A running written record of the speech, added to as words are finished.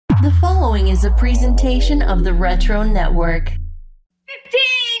The following is a presentation of the Retro Network. 15,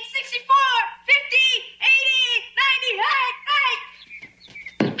 64, 50,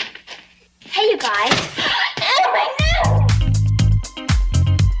 80, 90, Hey, you guys. Oh my no!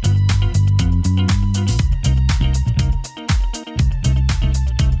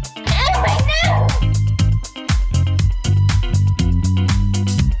 Oh my no!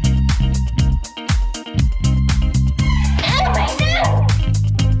 Oh my no!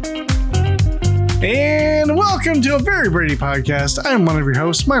 And welcome to a Very Brady podcast. I'm one of your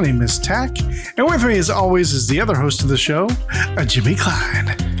hosts. My name is Tack. And with me, as always, is the other host of the show, Jimmy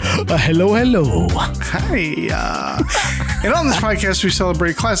Klein. Hello. Hi. And on this podcast, we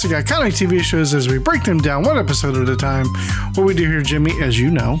celebrate classic iconic TV shows as we break them down one episode at a time. What we do here, Jimmy, as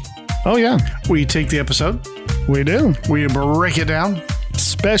you know, Oh, yeah. we take the episode, We do. we break it down,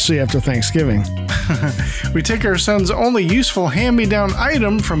 Especially after Thanksgiving. we take our son's only useful hand-me-down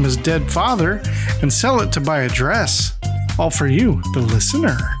item from his dead father and sell it to buy a dress. All for you, the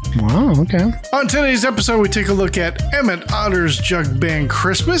listener. Wow, okay. On today's episode, we take a look at Emmet, Otter's Jug Band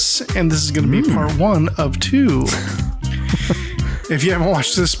Christmas, and this is going to be part 1 of 2. If you haven't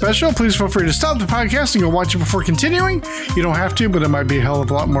watched this special, please feel free to stop the podcast and go watch it before continuing. You don't have to, but it might be a hell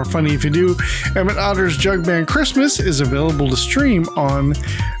of a lot more funny if you do. Emmet, Otter's Jug Band Christmas is available to stream on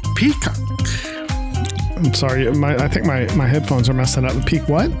Peacock. I'm sorry. I think my headphones are messing up. Peak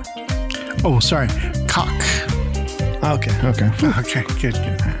what? Oh, sorry. Cock. Okay. Okay, good.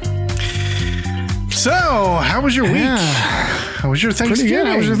 So, how was your week? Yeah. How was your Thanksgiving? Pretty good.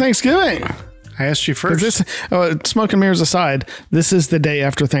 How was your Thanksgiving? I asked you first. Smoke and mirrors aside, this is the day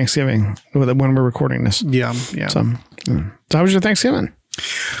after Thanksgiving when we're recording this. Yeah. So how was your Thanksgiving?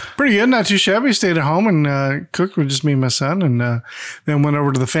 Pretty good. Not too shabby. Stayed at home and cooked with just me and my son, and then went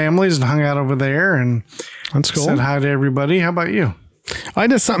over to the families and hung out over there and That's cool. said hi to everybody. How about you? I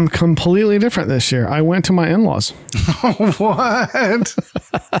did something completely different this year. I went to my in-laws. What?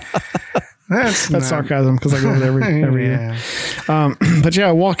 That's Sarcasm because I go there every year. But yeah,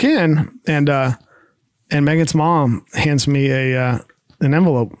 I walk in and Megan's mom hands me an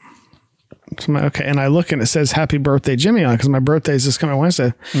envelope. So I'm like, okay, and I look and it says "Happy Birthday, Jimmy" on because my birthday is this coming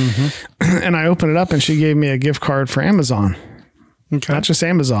Wednesday. And I open it up and she gave me a gift card for Amazon. Okay. Not just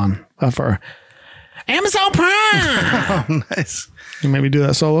Amazon, for Amazon Prime. Oh, nice. You maybe do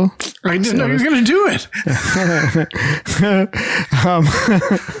that solo. I didn't know you were going to do it.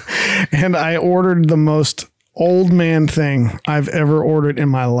 And I ordered the most old man thing I've ever ordered in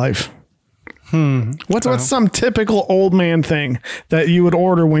my life. What's some typical old man thing that you would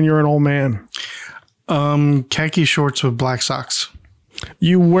order when you're an old man? Khaki shorts with black socks.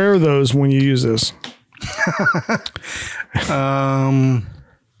 You wear those when you use this.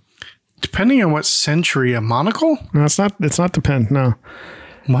 Depending on what century, a monocle? No, it's not depend. No,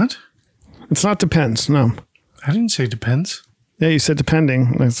 What? it's not depends. No. I didn't say depends. Yeah, you said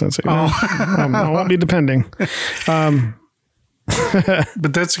depending. I won't be depending. But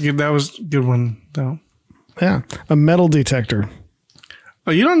that's a good. That was a good one, though. Yeah. A metal detector.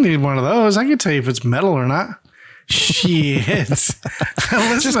 Oh, you don't need one of those. I can tell you if it's metal or not. Shit. I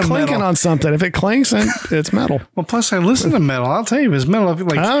listen Just to clinking metal. on something. If it clinks, then it's metal. Well, plus I listen to metal. I'll tell you if it's metal. If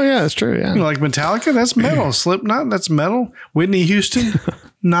like, Oh, yeah, that's true. Yeah. you know, like Metallica, that's metal. Slipknot, that's metal. Whitney Houston,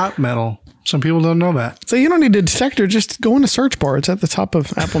 not metal. Some people don't know that. So you don't need a detector. Just go in the search bar. It's at the top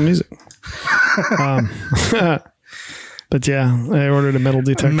of Apple Music. But yeah, I ordered a metal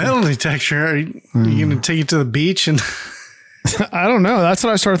detector. A metal detector. Are you going to take it to the beach? And I don't know. That's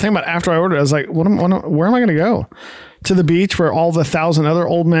what I started thinking about after I ordered it. I was like, where am I going to go? To the beach where all the 1,000 other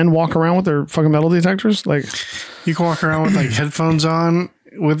old men walk around with their fucking metal detectors? Like, you can walk around with like headphones on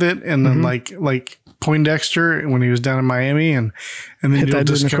with it, and then like Poindexter when he was down in Miami, and then hit you'll that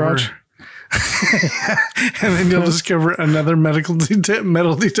dude in the discover. crotch. And then you'll discover another metal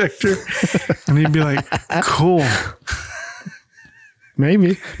detector, and you'd be like, "Cool,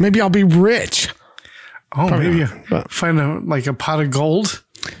 Maybe I'll be rich. oh, Probably maybe not, but- find a pot of gold."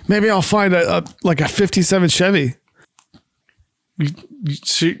 Maybe I'll find a 57 Chevy.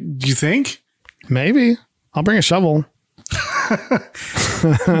 You think? Maybe I'll bring a shovel.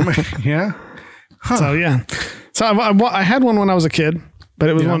 Yeah. So yeah. So I had one when I was a kid, but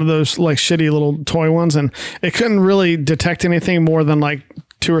it was one of those like shitty little toy ones, and it couldn't really detect anything more than like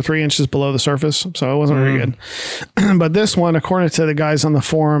 2 or 3 inches below the surface. So it wasn't very good. But this one, according to the guys on the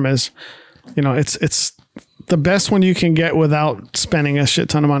forum, is, you know, it's the best one you can get without spending a shit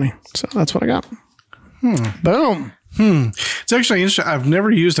ton of money. So that's what I got. Boom. It's actually interesting. I've never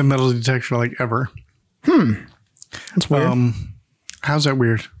used a metal detector like ever. That's weird. How's that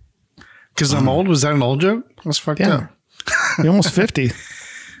weird? Because I'm old? Was that an old joke? That's fucked up. You're almost 50.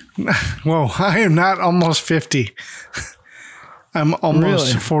 Whoa, I am not almost 50. I'm almost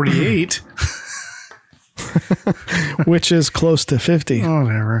Really? 48. Which is close to 50.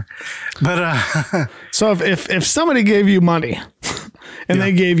 Whatever. But So if somebody gave you money and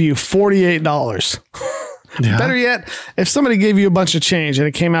they gave you $48, yeah. better yet, if somebody gave you a bunch of change and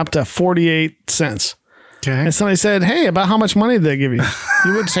it came up to 48 cents, Okay. and somebody said, hey, about how much money did they give you?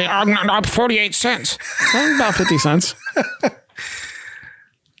 You would say, not 48 cents. About 50 cents.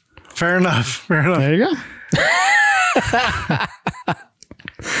 Fair enough. Fair enough. There you go.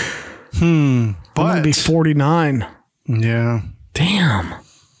 I'm going to be 49. Yeah. Damn.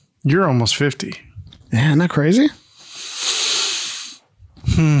 You're almost 50. Yeah, isn't that crazy?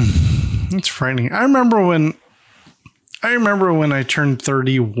 It's frightening. I remember when I turned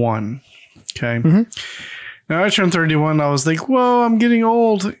 31. Okay. Mm-hmm. Now I turned 31. I was like, whoa, I'm getting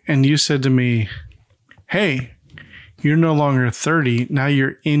old. And you said to me, hey, you're no longer 30. Now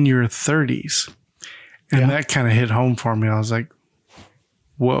you're in your 30s. And that kind of hit home for me. I was like,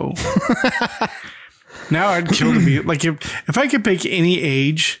 whoa. Now I'd kill to be like, if I could pick any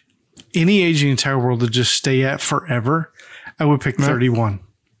age in the entire world to just stay at forever, I would pick 31.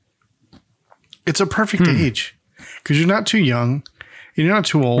 It's a perfect age because you're not too young and you're not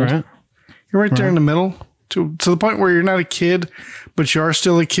too old. Right. You're right there in the middle to the point where you're not a kid, but you are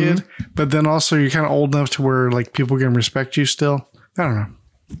still a kid. But then also you're kind of old enough to where like people can respect you still. I don't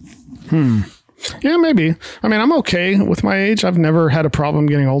know. Yeah, maybe. I mean, I'm okay with my age. I've never had a problem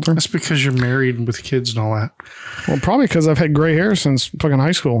getting older. That's because you're married with kids and all that. Well, probably because I've had gray hair since fucking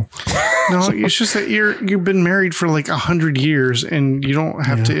high school. No, it's just that you've been married for like 100 years and you don't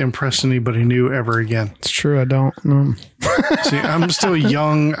have to impress anybody new ever again. It's true. I don't. No. See, I'm still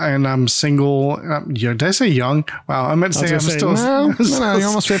young and I'm single. Did I say young? Wow, I meant to say I'm still. No, you're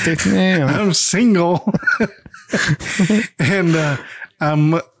almost 50. Yeah. I'm single, and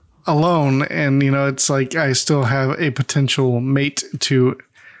I'm alone, and it's like I still have a potential mate to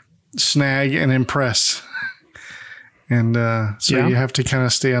snag and impress. And so you have to kind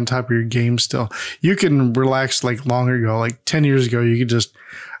of stay on top of your game still. You can relax like long ago, like 10 years ago, you could just,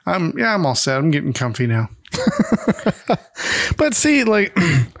 I'm all set. I'm getting comfy now. But see, like,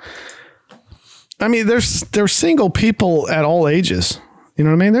 I mean, there's single people at all ages. You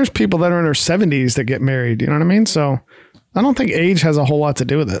know what I mean? There's people that are in their 70s that get married. You know what I mean? So I don't think age has a whole lot to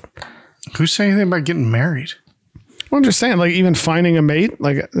do with it. Who's saying anything about getting married? Well, I'm just saying, like, even finding a mate,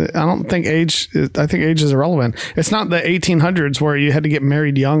 like, I don't think I think age is irrelevant. It's not the 1800s where you had to get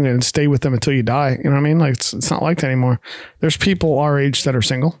married young and stay with them until you die. You know what I mean? Like, it's not like that anymore. There's people our age that are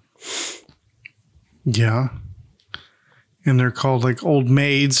single. Yeah. And they're called like old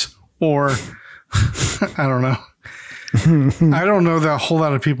maids or I don't know. I don't know that a whole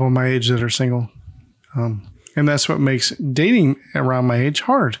lot of people my age that are single. And that's what makes dating around my age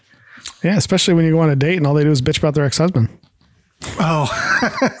hard. Yeah, especially when you go on a date and all they do is bitch about their ex-husband. Oh,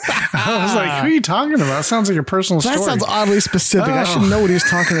 I was like, who are you talking about? Sounds like a personal story. That sounds oddly specific. I should know what he's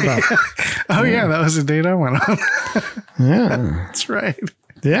talking about. Oh, yeah, that was a date I went on. Yeah. That's right.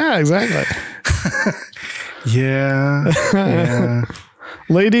 Yeah, exactly. Yeah.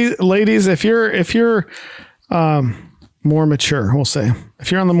 Ladies, if you're more mature, we'll say,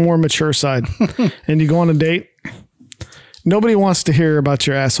 if you're on the more mature side and you go on a date, nobody wants to hear about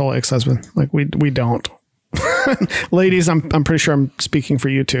your asshole ex-husband. Like we don't. Ladies, I'm pretty sure I'm speaking for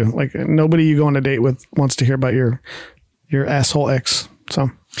you too. Like nobody you go on a date with wants to hear about your asshole ex. So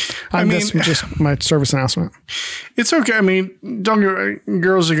that's just my service announcement. It's okay. I mean,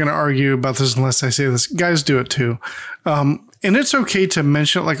 girls are going to argue about this unless I say this. Guys do it too. And it's okay to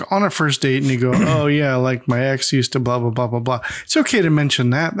mention it like on a first date and you go, oh yeah, like my ex used to blah, blah, blah, blah, blah. It's okay to mention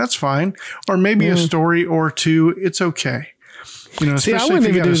that. That's fine. Or maybe a story or two. It's okay. See, I wouldn't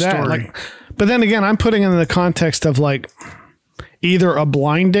even do that. Like, but then again, I'm putting it in the context of like either a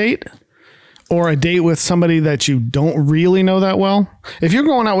blind date or a date with somebody that you don't really know that well. If you're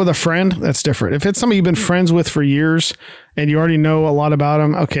going out with a friend, that's different. If it's somebody you've been friends with for years and you already know a lot about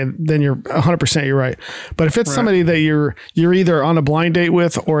them, okay, then you're 100% you're right. But if it's somebody that you're either on a blind date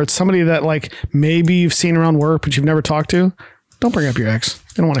with or it's somebody that like maybe you've seen around work but you've never talked to, don't bring up your ex.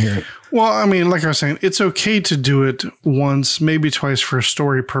 They don't want to hear it. Well, I mean, like I was saying, it's okay to do it once, maybe twice for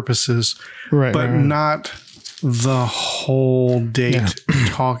story purposes, but not the whole date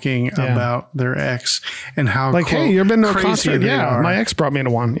talking about their ex and how like, hey, you've been to a concert. Yeah, are. My ex brought me to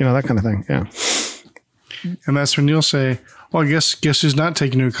one. That kind of thing. Yeah. And that's when you'll say, well, guess who's not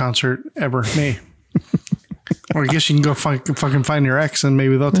taking you to a concert ever? Me. Or I guess you can go fucking find your ex and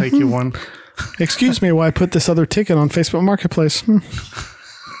maybe they'll take you one. Excuse me, why I put this other ticket on Facebook Marketplace?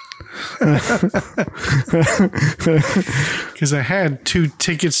 Because I had 2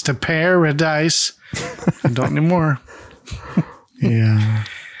 tickets to paradise. I don't anymore. Yeah.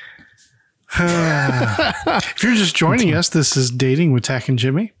 If you're just joining us, this is Dating with Tack and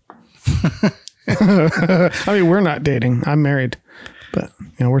Jimmy. I mean, we're not dating. I'm married. But,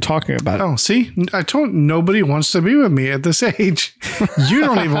 we're talking about it. Oh, see? I told nobody wants to be with me at this age. You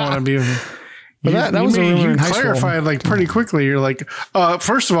don't even want to be with me. But that was a rumor you in high clarified school. pretty quickly. You're like,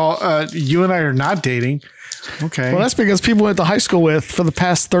 first of all, you and I are not dating. Okay. Well, that's because people went to high school with for the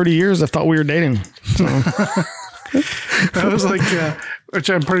past 30 years have thought we were dating. So. That was like, which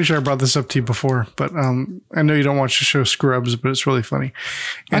I'm pretty sure I brought this up to you before, but I know you don't watch the show Scrubs, but it's really funny.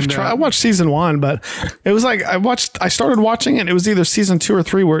 And, I watched season 1, but it was like I started watching it. It was either season 2 or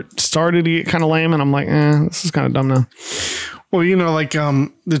 3 where it started to get kind of lame, and I'm like, this is kind of dumb now. Well, like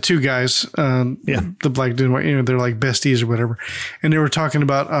the 2 guys, the black dude, they're like besties or whatever, and they were talking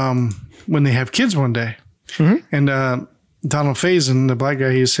about when they have kids one day, and Donald Faison, the black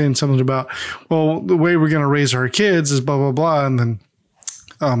guy, he's saying something about, well, the way we're going to raise our kids is blah blah blah, and then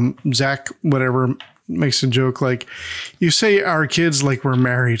Zach whatever makes a joke like, you say our kids like we're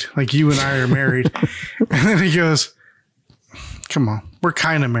married, like you and I are married, and then he goes, come on, we're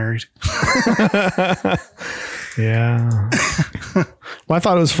kind of married. Yeah. Well, I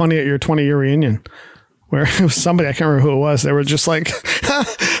thought it was funny at your 20-year reunion where it was somebody, I can't remember who it was. They were just like,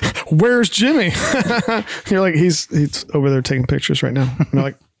 where's Jimmy? You're like, he's over there taking pictures right now. And they're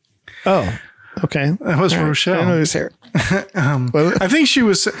like, oh, okay. That was Rochelle. I didn't know he was here. I think she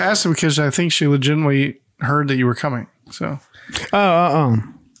was asking because I think she legitimately heard that you were coming. So,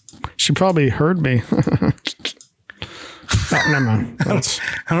 she probably heard me. Never mind. I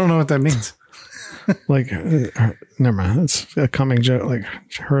don't know what that means. Like, never mind. It's a coming joke. Like,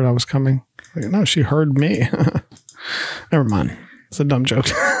 she heard I was coming. Like, no, she heard me. Never mind. It's a dumb joke.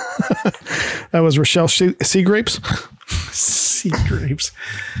 That was Rochelle Sea Grapes. Sea Grapes.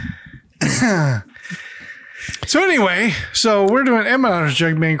 So anyway, we're doing Emmet Otter's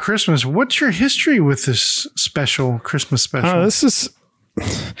Jug Band Christmas. What's your history with this Christmas special?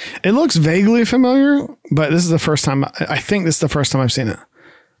 It looks vaguely familiar, but this is the first time. I think this is the first time I've seen it.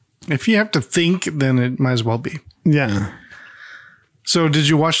 If you have to think, then it might as well be. Yeah. So did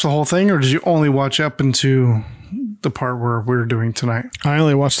you watch the whole thing, or did you only watch up into the part where we're doing tonight? I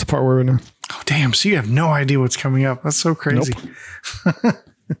only watched the part where we're doing. Oh, damn. So you have no idea what's coming up. That's so crazy. Nope.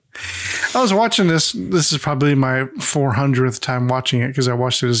 I was watching this. This is probably my 400th time watching it because I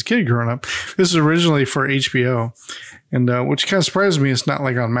watched it as a kid growing up. This is originally for HBO, and which kind of surprised me. It's not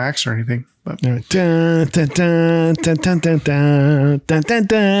like on Max or anything. But no, this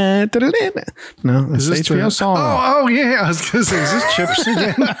HBO song. Oh yeah. I was going to say, is this Chips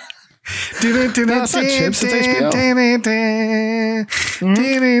again? No, it's not Chips, it's HBO.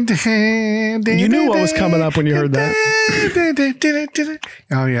 You knew what was coming up when you heard that.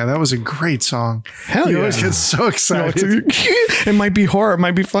 Oh yeah, that was a great song. Hell you yeah. always get so excited. It might be horror, it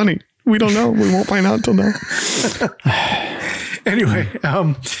might be funny. We don't know. We won't find out until now. Anyway,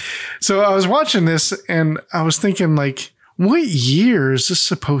 so I was watching this and I was thinking, like, what year is this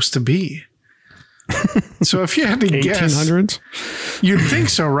supposed to be? So if you had to guess, 1800s? You'd think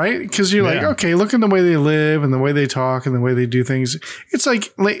so, right? Because you're like, okay, look at the way they live and the way they talk and the way they do things. It's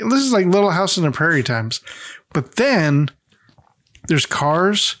like this is like Little House on the Prairie times. But then there's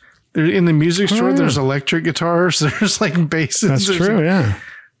cars. In the music store, there's electric guitars. There's like basses. That's true, yeah.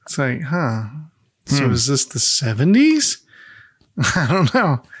 It's like, huh. So is this the 70s? I don't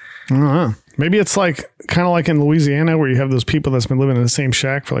know. I don't know. Maybe it's like kind of like in Louisiana where you have those people that's been living in the same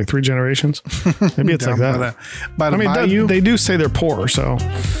shack for like 3 generations. Maybe it's like that. By the bayou? They do say they're poor, so.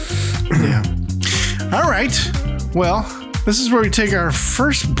 Yeah. All right. Well, this is where we take our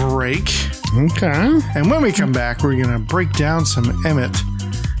first break. Okay. And when we come back, we're going to break down some Emmet.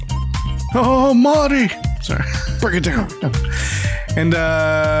 Oh, Marty. Sorry. Break it down. And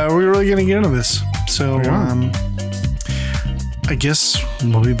we're really going to get into this. So I guess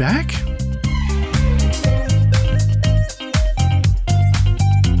we'll be back.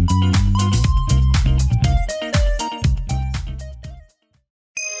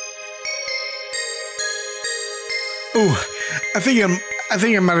 Ooh, I think I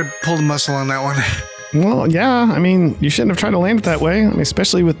might have pulled a muscle on that one. Well, yeah. I mean, you shouldn't have tried to land it that way. I mean,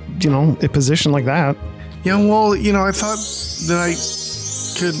 especially with, a position like that. Yeah, well, I thought that I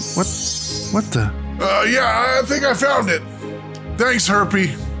could... What the... Yeah, I think I found it. Thanks,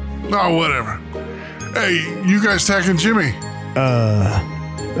 Herpy. Oh, whatever. Hey, you guys tagging Jimmy?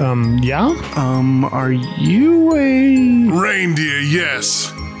 Yeah? Are you a... Reindeer,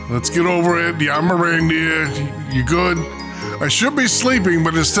 yes. Let's get over it. Yeah, I'm a reindeer. You good? I should be sleeping,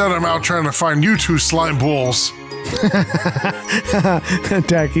 but instead I'm out trying to find you two slime balls.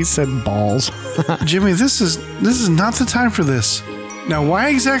 Dak, said balls. Jimmy, this is not the time for this. Now, why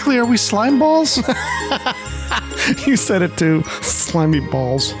exactly are we slime balls? You said it too. Slimy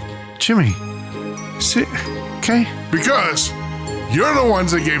balls. Jimmy, okay. Because you're the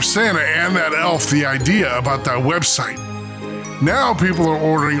ones that gave Santa and that elf the idea about that website. Now people are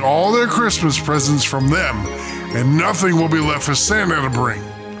ordering all their Christmas presents from them, and nothing will be left for Santa to bring.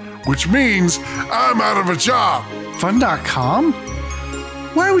 Which means I'm out of a job. Fun.com?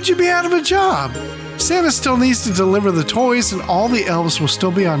 Why would you be out of a job? Santa still needs to deliver the toys, and all the elves will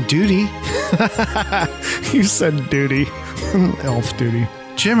still be on duty. You said duty. Elf duty.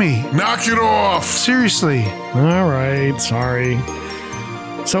 Jimmy, Knock it off. seriously. All right, sorry.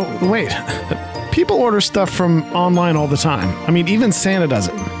 So, wait. People order stuff from online all the time. I mean, even Santa does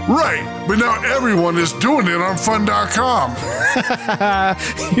it. Right, but now everyone is doing it on fun.com.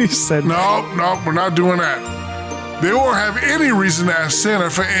 You said No, we're not doing that. They won't have any reason to ask Santa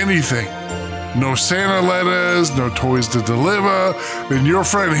for anything. No Santa letters, no toys to deliver, then your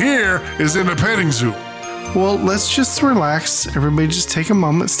friend here is in the petting zoo. Well, let's just relax. Everybody just take a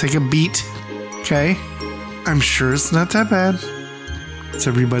moment. Let's take a beat. Okay? I'm sure it's not that bad. Let's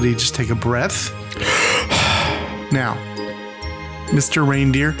everybody just take a breath. Now, Mr.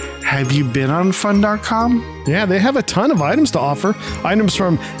 Reindeer, have you been on fun.com? Yeah, they have a ton of items to offer. Items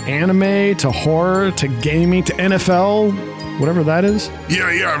from anime to horror to gaming to NFL, whatever that is.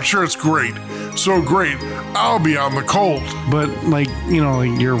 Yeah, I'm sure it's great. So great, I'll be on the cold. But, like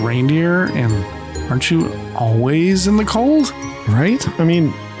you're a reindeer, and aren't you always in the cold? Right? I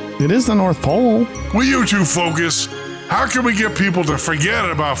mean, it is the North Pole. Will you two focus? How can we get people to forget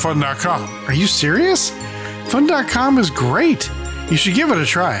about fun.com? Are you serious? Fun.com is great. You should give it a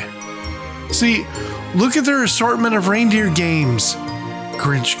try. See, look at their assortment of reindeer games.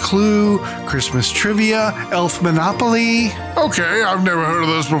 Grinch Clue, Christmas Trivia, Elf Monopoly. Okay, I've never heard of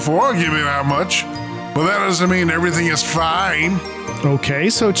those before, I'll give you that much. But that doesn't mean everything is fine. Okay,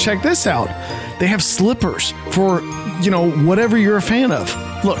 so check this out. They have slippers for, whatever you're a fan of.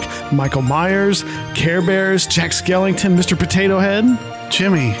 Look, Michael Myers, Care Bears, Jack Skellington, Mr. Potato Head.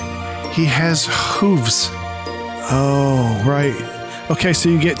 Jimmy, he has hooves. Oh, right. Okay, so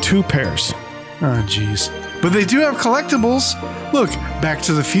you get 2 pairs. Oh, jeez. But they do have collectibles. Look, Back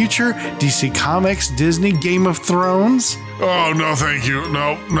to the Future, DC Comics, Disney, Game of Thrones. Oh, no, thank you.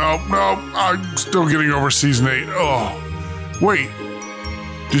 No. I'm still getting over season 8. Oh, wait.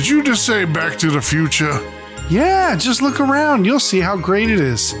 Did you just say Back to the Future? Yeah, just look around. You'll see how great it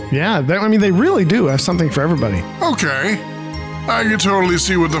is. Yeah, they really do have something for everybody. Okay. I can totally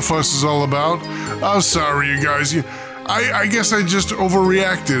see what the fuss is all about. I'm sorry, you guys. I guess I just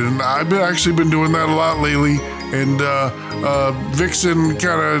overreacted, and I've actually been doing that a lot lately. And Vixen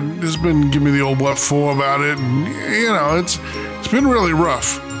kind of has been giving me the old what for about it, and it's been really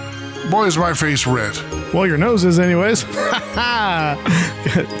rough. Boy, is my face red. Well, your nose is anyways.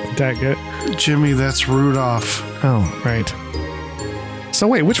 Good. Jimmy, that's Rudolph. Oh, right. So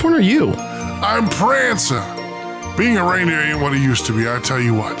wait, which one are you? I'm Prancer. Being a reindeer ain't what it used to be, I tell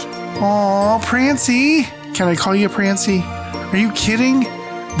you what. Aw, Prancy. Can I call you Prancy? Are you kidding?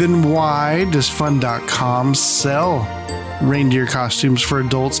 Then why does Fun.com sell reindeer costumes for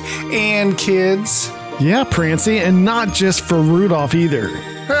adults and kids? Yeah, Prancy, and not just for Rudolph either.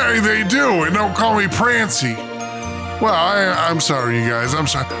 Hey, they do, and don't call me Prancy. Well, I'm sorry, you guys. I'm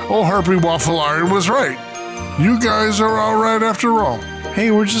sorry. Old Herpy Waffle Iron was right. You guys are all right after all.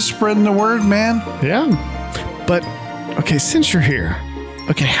 Hey, we're just spreading the word, man. Yeah. But, okay, since you're here,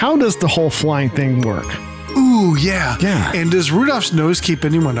 how does the whole flying thing work? Ooh, yeah. Yeah. And does Rudolph's nose keep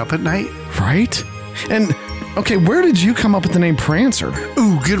anyone up at night? Right? And, okay, where did you come up with the name Prancer?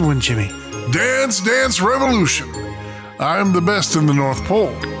 Ooh, good one, Jimmy. Dance Revolution. I'm the best in the North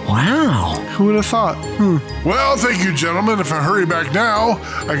Pole. Wow. Who would have thought? Well, thank you, gentlemen. If I hurry back now,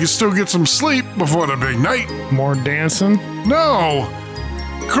 I can still get some sleep before the big night. More dancing? No!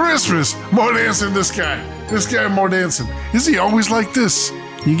 Christmas! More dancing, this guy. This guy more dancing. Is he always like this?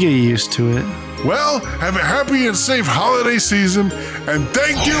 You get used to it. Well, have a happy and safe holiday season, and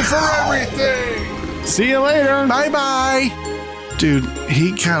thank you for everything! See you later. Bye-bye. Dude,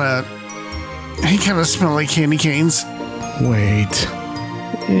 he kind of smelled like candy canes. Wait.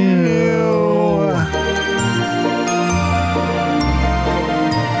 Ew.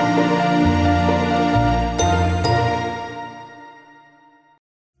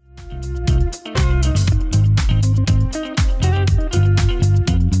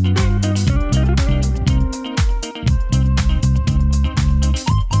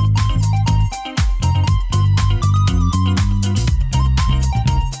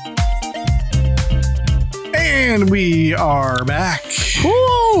 are back.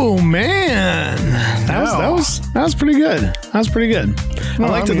 Oh man, that was pretty good. That was pretty good. I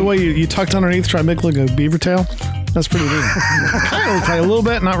liked the way you tucked underneath, try to make it look like a beaver tail. That's pretty neat. Kind of looked like a little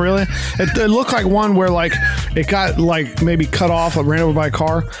bit, not really. It looked like one where like it got like maybe cut off or ran over by a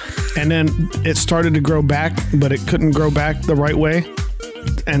car, and then it started to grow back, but it couldn't grow back the right way,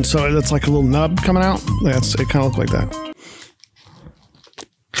 and so it's like a little nub coming out. It kind of looked like that.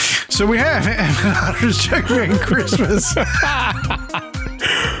 So we have Emmet Otter's Jug Band Christmas.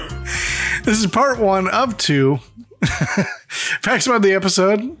 This is part 1 of 2. Facts about the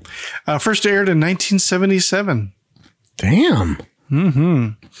episode. First aired in 1977. Damn.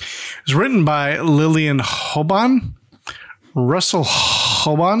 It was written by Lillian Hoban, Russell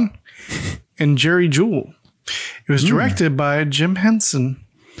Hoban, and Jerry Jewell. It was directed by Jim Henson.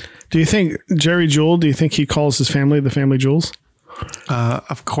 Do you think Jerry Jewell, do you think he calls his family the Family Jewels?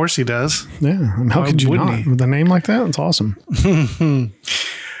 Of course he does. Yeah. I mean, how could you not? With a name like that? It's awesome.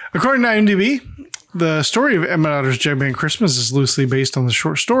 According to IMDb, the story of Emmet Otter's Jug Band Christmas is loosely based on the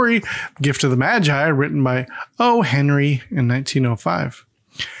short story Gift of the Magi, written by O. Henry in 1905.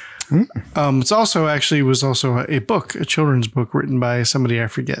 It's also was also a book, a children's book written by somebody I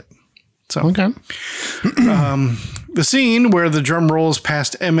forget. So, okay. The scene where the drum rolls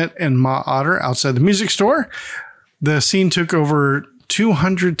past Emmet and Ma Otter outside the music store, the scene took over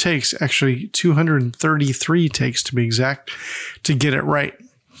 200 takes, actually 233 takes to be exact, to get it right.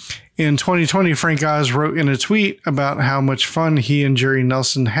 In 2020, Frank Oz wrote in a tweet about how much fun he and Jerry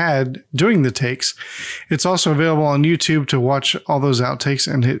Nelson had doing the takes. It's also available on YouTube to watch all those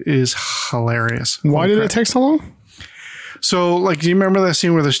outtakes, and it is hilarious. Why did it take so long? So, like, do you remember that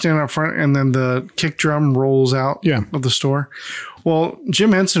scene where they're standing up front and then the kick drum rolls out of the store? Well,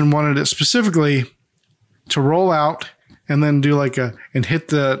 Jim Henson wanted it specifically to roll out and then do like and hit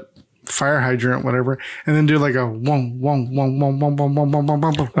the fire hydrant, whatever, and then do like a wong, wong, wong, wong, wong, wong, wong, wong, wong,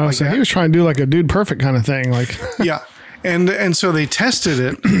 wong. Oh, so he was trying to do like a Dude Perfect kind of thing. Like, yeah. And so they tested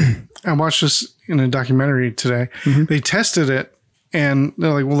it. I watched this in a documentary today. They tested it and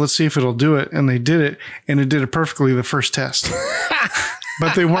they're like, well, let's see if it'll do it. And they did it, and it did it perfectly the first test.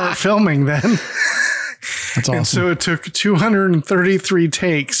 But they weren't filming then. That's awesome. And so it took 233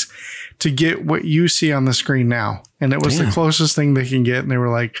 takes to get what you see on the screen now. And it was the closest thing they can get. And they were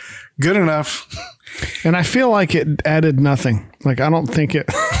like, good enough. And I feel like it added nothing. Like, I don't think it,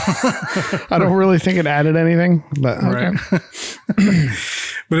 I don't really think it added anything, but okay. Right.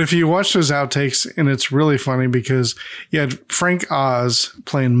 But if you watch those outtakes, and it's really funny because you had Frank Oz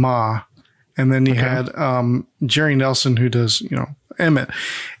playing Ma, and then you had Jerry Nelson, who does, Emmet,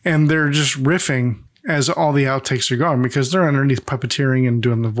 and they're just riffing as all the outtakes are going because they're underneath puppeteering and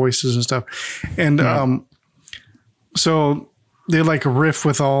doing the voices and stuff. And so they like riff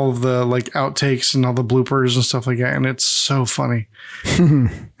with all the like outtakes and all the bloopers and stuff like that. And it's so funny.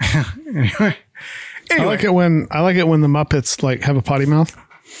 Anyway. I like it when the Muppets like have a potty mouth.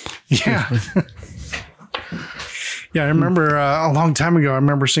 Yeah. Yeah. I remember a long time ago, I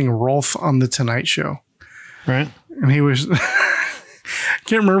remember seeing Rolf on the Tonight Show. Right. And he was, I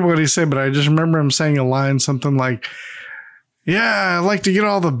can't remember what he said, but I just remember him saying a line, something like, yeah, I like to get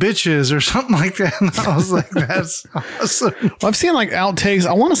all the bitches or something like that. And I was like, that's awesome. Well, I've seen like outtakes.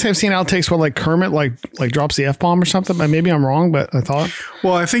 I want to say I've seen outtakes where like Kermit like drops the F-bomb or something, but maybe I'm wrong, but I thought.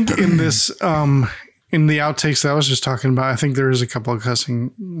 Well, I think in this, in the outtakes that I was just talking about, I think there is a couple of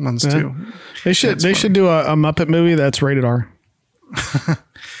cussing ones too. They should do a Muppet movie that's rated R. I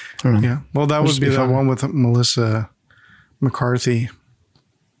don't know. Yeah. Well, that would be the one with Melissa McCarthy.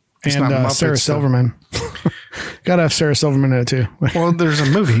 It's and Muppets, Sarah Silverman. Gotta have Sarah Silverman in it too. Well, there's a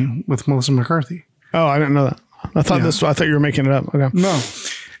movie with Melissa McCarthy. Oh, I didn't know that. I thought I thought you were making it up. Okay. No,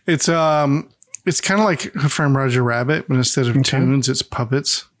 it's kind of like Who Framed Roger Rabbit, but instead of tunes, it's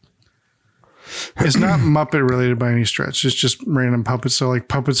puppets. It's not Muppet related by any stretch. It's just random puppets. So like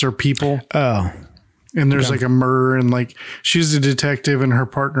puppets are people. Oh. And there's like a murder, and like she's a detective and her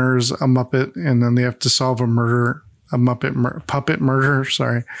partner's a Muppet, and then they have to solve a murder. Puppet murder,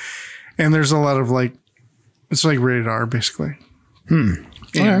 sorry. And there's a lot of like, it's like rated R basically. Yeah.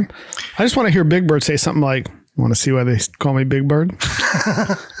 Okay. I just want to hear Big Bird say something like, want to see why they call me Big Bird?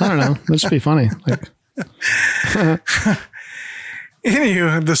 I don't know. That should be funny. Like,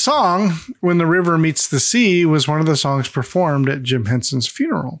 anywho, the song, When the River Meets the Sea, was one of the songs performed at Jim Henson's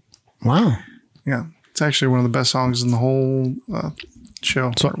funeral. Wow. Yeah. It's actually one of the best songs in the whole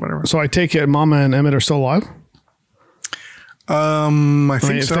show or whatever. So I take it Mama and Emmet are still alive? I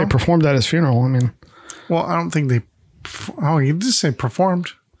think if so. they performed at his funeral, I mean. Well, I don't think they. Oh, you just say performed.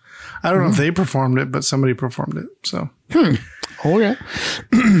 I don't know if they performed it, but somebody performed it. So. Okay.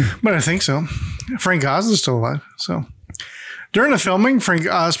 But I think so. Frank Oz is still alive. So. During the filming, Frank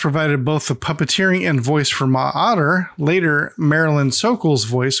Oz provided both the puppeteering and voice for Ma Otter. Later, Marilyn Sokol's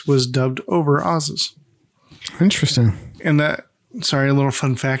voice was dubbed over Oz's. Interesting. And that, sorry, a little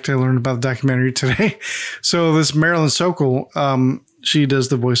fun fact I learned about the documentary today. So this Marilyn Sokol, she does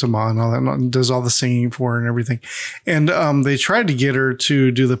the voice of Ma and all that, and does all the singing for her and everything. And they tried to get her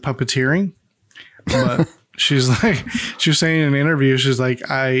to do the puppeteering, but she was saying in an interview, she's like,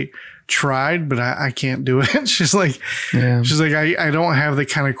 I tried, but I can't do it. She's like, I don't have the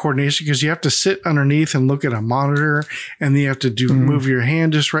kind of coordination because you have to sit underneath and look at a monitor and then you have to move your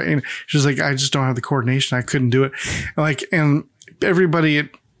hand just right. And she's like, I just don't have the coordination. I couldn't do it. And everybody at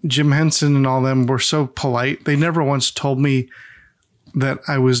Jim Henson and all them were so polite. They never once told me that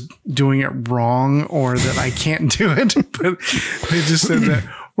I was doing it wrong or that I can't do it, but they just said that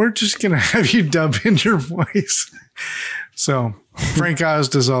we're just going to have you dub in your voice. So Frank Oz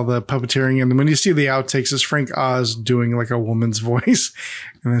does all the puppeteering. And when you see the outtakes, it's Frank Oz doing like a woman's voice.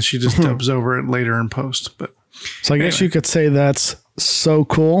 And then she just dubs over it later in post. But so I guess you could say that's so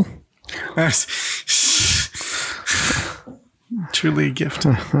cool. Truly a gift.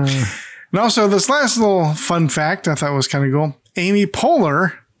 And also this last little fun fact I thought was kind of cool. Amy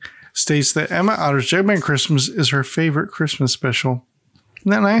Poehler states that Emmet Otter's Jug Band Christmas is her favorite Christmas special.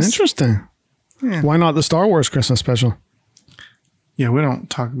 Isn't that nice? Interesting. Yeah. Why not the Star Wars Christmas special? Yeah, we don't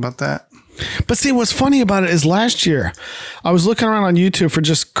talk about that. But see, what's funny about it is last year, I was looking around on YouTube for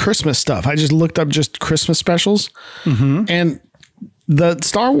just Christmas stuff. I just looked up just Christmas specials, and the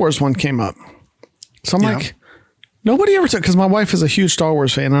Star Wars one came up. So I'm like, nobody ever took, because my wife is a huge Star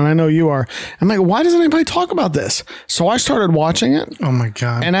Wars fan, and I know you are. I'm like, why doesn't anybody talk about this? So I started watching it. Oh my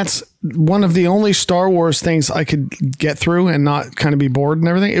God. And that's one of the only Star Wars things I could get through and not kind of be bored and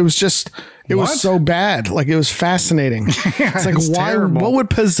everything. It was just, it was so bad. Like, it was fascinating. It's like, why, terrible. What would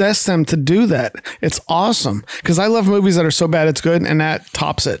possess them to do that? It's awesome. Because I love movies that are so bad it's good, and that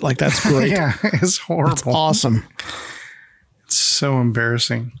tops it. Like, that's great. Yeah, it's horrible. It's awesome. It's so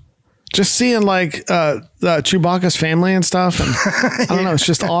embarrassing. Just seeing like Chewbacca's family and stuff. And I don't know. It's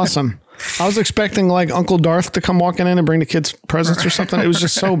just awesome. I was expecting like Uncle Darth to come walking in and bring the kids presents or something. It was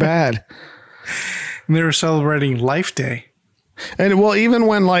just so bad. And they were celebrating Life Day. And well, even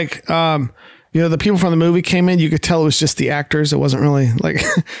when like, the people from the movie came in, you could tell it was just the actors. It wasn't really like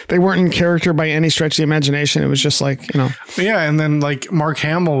they weren't in character by any stretch of the imagination. It was just like, Yeah. And then like Mark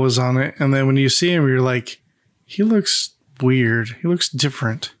Hamill was on it. And then when you see him, you're like, he looks weird. He looks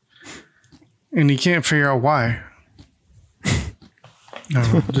different. And you can't figure out why. No,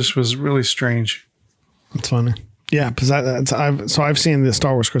 it just was really strange. It's funny. Yeah, because I've seen the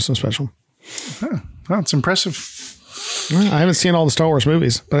Star Wars Christmas special. Oh, it's impressive. Well, I haven't seen all the Star Wars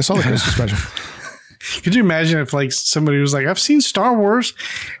movies, but I saw the Christmas special. Could you imagine if like somebody was like, I've seen Star Wars,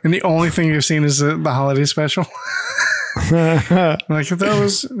 and the only thing you've seen is the holiday special? Like, it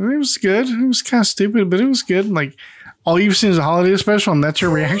was good. It was kind of stupid, but it was good. Like, all you've seen is a holiday special, and that's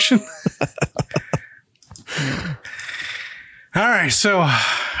your reaction? All right, so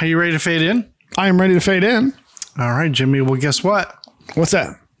are you ready to fade in? I am ready to fade in. All right, Jimmy. Well, guess what? What's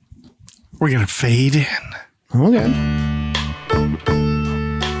that? We're going to fade in. Okay.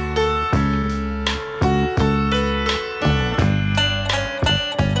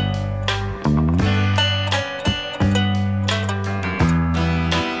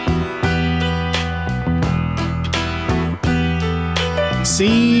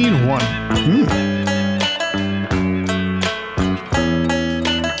 Scene 1.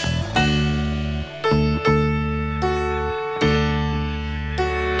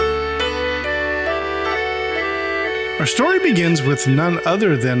 Our story begins with none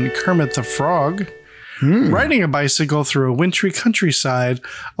other than Kermit the Frog riding a bicycle through a wintry countryside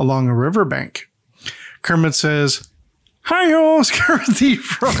along a riverbank. Kermit says, "Hi-ho, it's Kermit the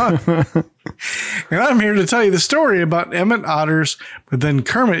Frog. And I'm here to tell you the story about Emmet Otters." But then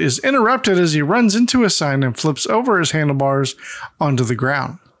Kermit is interrupted as he runs into a sign and flips over his handlebars onto the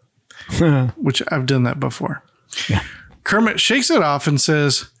ground, which I've done that before. Yeah. Kermit shakes it off and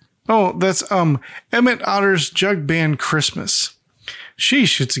says, "Oh, that's Emmet Otter's Jug Band Christmas.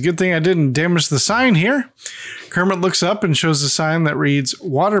 Sheesh, it's a good thing I didn't damage the sign here." Kermit looks up and shows a sign that reads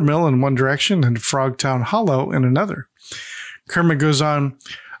Watermill in one direction and Frogtown Hollow in another. Kermit goes on,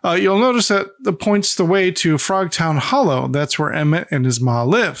 "You'll notice that the points the way to Frogtown Hollow. That's where Emmet and his ma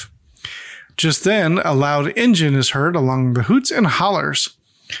live." Just then, a loud engine is heard along the hoots and hollers.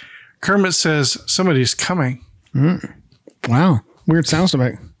 Kermit says, "Somebody's coming." Wow. Weird sounds to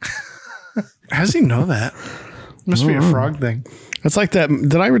make. How does he know that? Must be a frog thing. It's like that.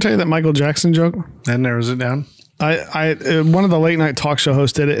 Did I ever tell you that Michael Jackson joke? That narrows it down. I one of the late night talk show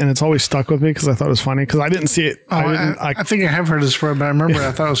hosts did it, and it's always stuck with me because I thought it was funny because I didn't see it. I think I have heard this before, but I remember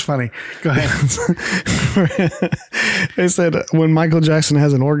I thought it was funny. Go ahead. They said when Michael Jackson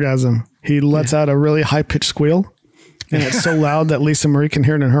has an orgasm, he lets out a really high pitched squeal, and it's so loud that Lisa Marie can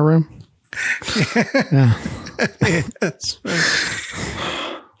hear it in her room. Yeah, Yes.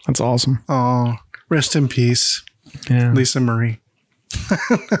 that's awesome. Oh, rest in peace, Yeah, Lisa Marie.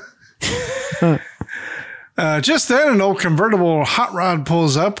 Just then, an old convertible hot rod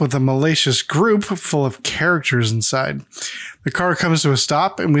pulls up with a malicious group full of characters inside. The car comes to a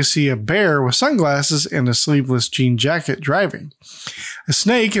stop, and we see a bear with sunglasses and a sleeveless jean jacket driving. A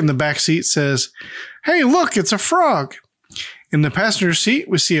snake in the back seat says, "Hey, look, it's a frog." In the passenger seat,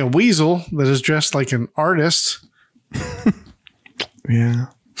 we see a weasel that is dressed like an artist, yeah.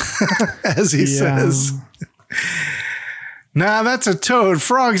 as he says. "Nah, that's a toad.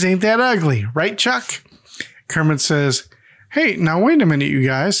 Frogs ain't that ugly, right, Chuck?" Kermit says, "Hey, now wait a minute, you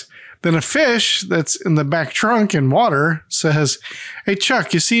guys." Then a fish that's in the back trunk in water says, "Hey,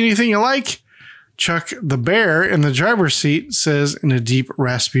 Chuck, you see anything you like?" Chuck, the bear in the driver's seat, says in a deep,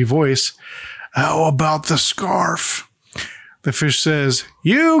 raspy voice, "How about the scarf?" The fish says,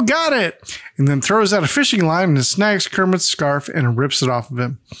 "You got it," and then throws out a fishing line and snags Kermit's scarf and rips it off of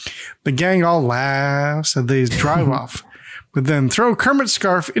him. The gang all laughs and they drive off, but then throw Kermit's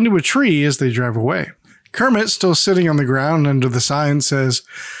scarf into a tree as they drive away. Kermit, still sitting on the ground under the sign, says,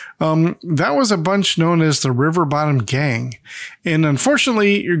 "That was a bunch known as the River Bottom Gang, and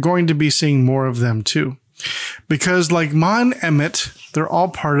unfortunately, you're going to be seeing more of them too. Because like Ma and Emmet, they're all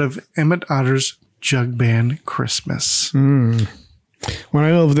part of Emmet Otter's Jug Band Christmas." When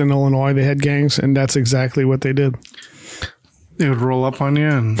I lived in Illinois, they had gangs, and that's exactly what they did. They would roll up on you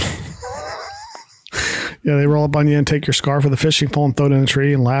and... Yeah, they roll up on you and take your scarf with a fishing pole and throw it in a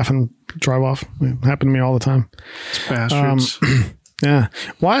tree and laugh and drive off. It happened to me all the time. Bastards. Yeah.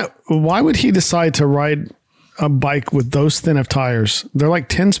 Why would he decide to ride a bike with those thin of tires? They're like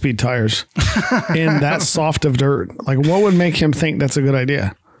 10-speed tires in that soft of dirt. Like, what would make him think that's a good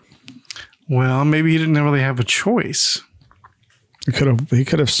idea? Well, maybe he didn't really have a choice. He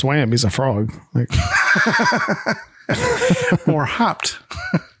could have swam. He's a frog. Like, Or hopped.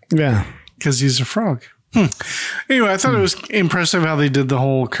 yeah. Because he's a frog. Anyway, I thought it was impressive how they did the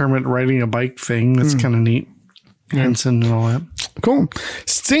whole Kermit riding a bike thing. That's kind of neat. Henson and all that. Cool.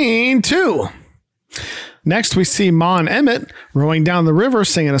 Scene 2. Next, we see Ma and Emmet rowing down the river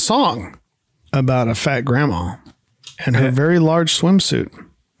singing a song about a fat grandma and her very large swimsuit.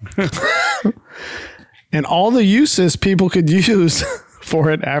 And all the uses people could use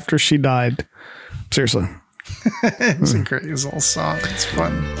for it after she died. Seriously. It's a great little song. It's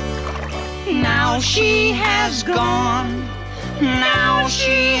fun. Now she has gone. Now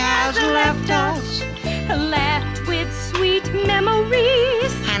she has left us. Left with sweet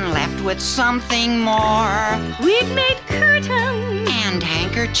memories. And left with something more. We've made curtains And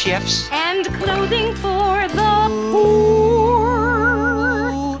handkerchiefs. and clothing for the poor.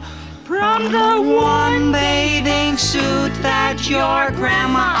 From the one bathing suit that your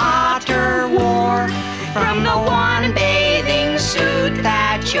Grandma Otter wore. From the one bathing suit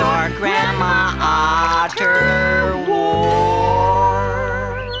that your Grandma Otter wore.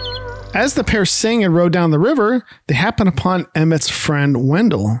 As the pair sing and row down the river, they happen upon Emmet's friend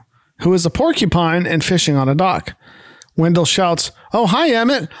Wendell, who is a porcupine and fishing on a dock. Wendell shouts, "Oh, hi,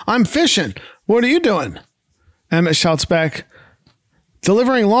 Emmet. I'm fishing. What are you doing?" Emmet shouts back,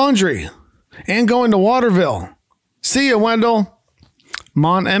 "Delivering laundry and going to Waterville. See ya, Wendell."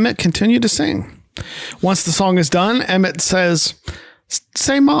 Ma and Emmet continue to sing. Once the song is done, Emmet says,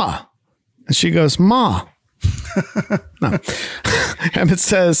 "Say Ma." And she goes, "Ma." No. Emmet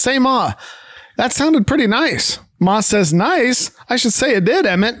says, "Say Ma. That sounded pretty nice." Ma says, "Nice? I should say it did,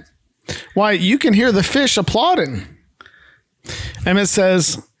 Emmet. Why, you can hear the fish applauding." Emmet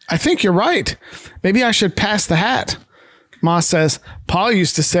says, "I think you're right. Maybe I should pass the hat." Ma says, "Pa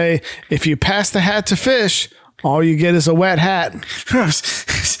used to say, if you pass the hat to fish, all you get is a wet hat."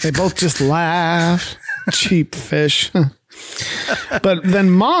 They both just laugh. Cheap fish. But then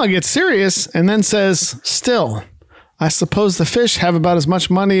Ma gets serious and then says, "Still, I suppose the fish have about as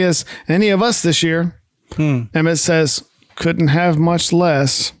much money as any of us this year." Emmet says, "Couldn't have much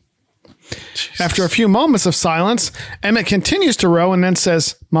less." After a few moments of silence, Emmet continues to row and then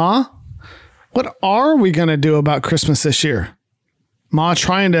says, "Ma, what are we going to do about Christmas this year?" Ma,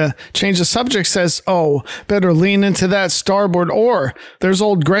 trying to change the subject, says, "Oh, better lean into that starboard oar. There's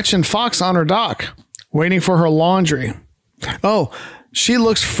old Gretchen Fox on her dock, waiting for her laundry. Oh, she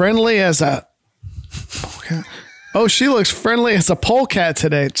looks friendly as a..." Oh, she looks friendly as a polecat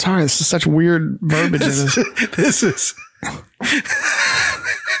today. Sorry, this is such weird verbiage. This is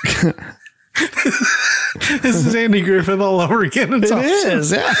this is Andy Griffith all over again. It's awesome.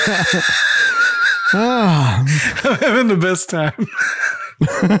 Yeah. I'm having the best time.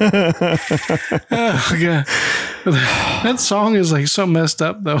 Oh god, that song is like so messed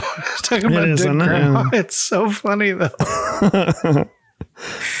up though. Talking about dead grandma, it's so funny though.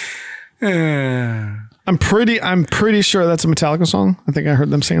 I'm pretty sure that's a Metallica song. I think I heard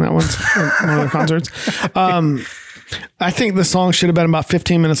them sing that once at one of their concerts. I think the song should have been about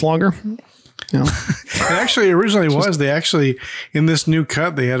 15 minutes longer. You know? It actually originally was. They actually, in this new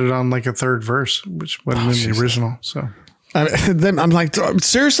cut, they added on like a third verse, which wasn't in the original. So then I'm like,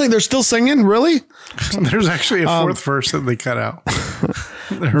 seriously, they're still singing? Really? There's actually a fourth verse that they cut out.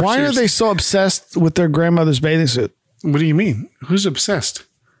 Why are they so obsessed with their grandmother's bathing suit? What do you mean? Who's obsessed?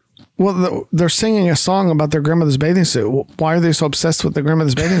 Well, they're singing a song about their grandmother's bathing suit. Why are they so obsessed with their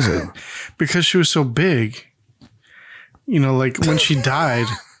grandmother's bathing suit? Because she was so big. You know, like when she died,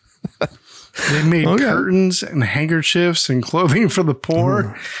 they made curtains and handkerchiefs and clothing for the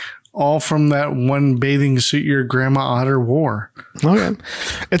poor, all from that one bathing suit your grandma Otter wore. Okay.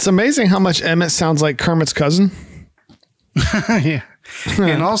 It's amazing how much Emmet sounds like Kermit's cousin. Yeah.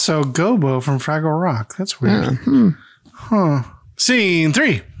 And also Gobo from Fraggle Rock. That's weird. Yeah. Huh. Scene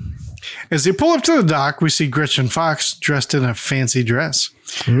 3. As they pull up to the dock, we see Gretchen Fox dressed in a fancy dress.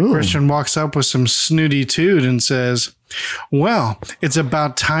 Ooh. Gretchen walks up with some snooty toot and says, "Well, it's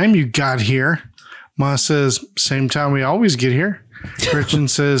about time you got here." Ma says, "Same time we always get here." Gretchen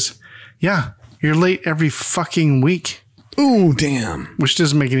says, "Yeah, you're late every fucking week." Ooh, damn. Which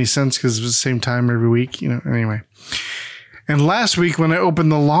doesn't make any sense because it's the same time every week, you know, anyway. And last week when I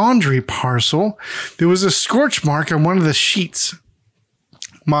opened the laundry parcel, there was a scorch mark on one of the sheets.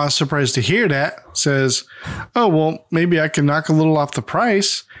 Ma's surprised to hear that, says, "Oh, well, maybe I can knock a little off the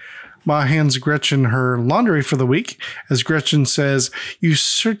price." Ma hands Gretchen her laundry for the week, as Gretchen says, "You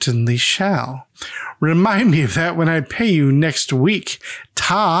certainly shall. Remind me of that when I pay you next week,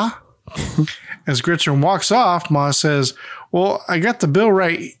 ta." As Gretchen walks off, Ma says, "Well, I got the bill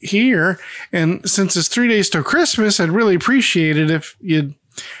right here, and since it's 3 days till Christmas, I'd really appreciate it if you'd..."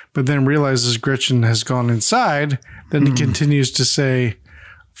 But then realizes Gretchen has gone inside. Then he continues to say,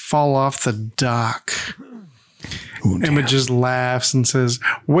 "Fall off the dock." Ooh, Emmet just laughs and says,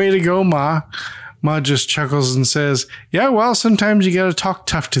 "Way to go, Ma." Ma just chuckles and says, "Yeah, well, sometimes you got to talk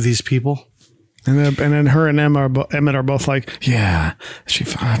tough to these people." And then her and Emmet are both like, "Yeah."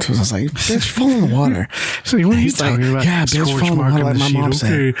 I was like, "Bitch, fall in the water." So what are you talking about? "Yeah, bitch, fall in the water like my mom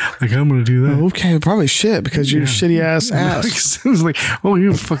said." Okay, like I'm going to do that. Oh, okay, probably shit because you're shitty ass. It's like, "Oh,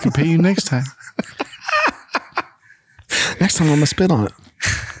 you'll fucking pay you next time." Next time I'm going to spit on it.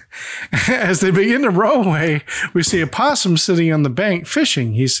 As they begin to row away, we see a possum sitting on the bank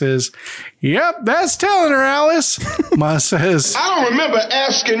fishing. He says, "Yep, that's telling her, Alice." Ma says, "I don't remember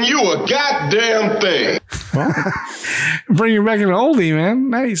asking you a goddamn thing." Well, bring you back an oldie, man.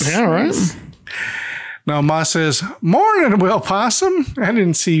 Nice. Yeah, right. Now, Ma says, "Morning, Will Possum. I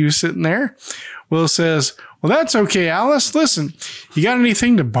didn't see you sitting there." Will says, "Well, that's okay, Alice. Listen, you got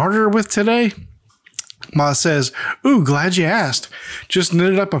anything to barter with today?" Ma says, "Ooh, glad you asked. Just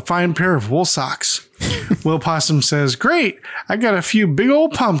knitted up a fine pair of wool socks." Will Possum says, "Great. I got a few big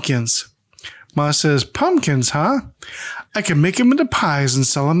old pumpkins." Ma says, "Pumpkins, huh? I can make them into pies and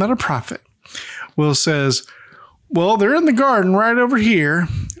sell them at a profit." Will says, "Well, they're in the garden right over here."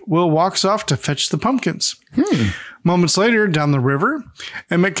 Will walks off to fetch the pumpkins. Moments later, down the river,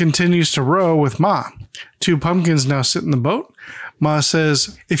 Emmet continues to row with Ma. 2 pumpkins now sit in the boat. Ma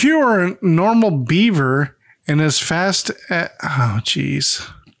says, "If you were a normal beaver and as fast at..." Oh, geez.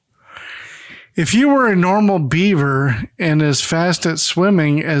 "If you were a normal beaver and as fast at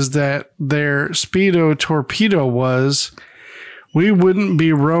swimming as that there Speedo torpedo was, we wouldn't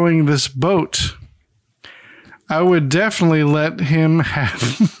be rowing this boat. I would definitely let him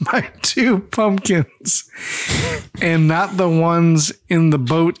have my 2 pumpkins and not the ones in the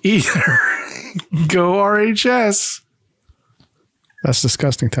boat either. Go RHS." That's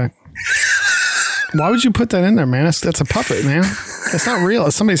disgusting, Tech. Why would you put that in there, man? That's a puppet, man. It's not real.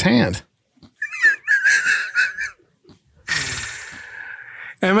 It's somebody's hand.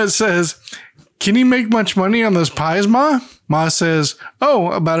 Emmet says, "Can you make much money on those pies, Ma?" Ma says,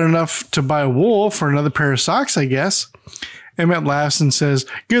 "Oh, about enough to buy wool for another pair of socks, I guess." Emmet laughs and says,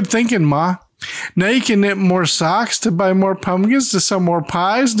 "Good thinking, Ma. Now you can knit more socks to buy more pumpkins, to sell more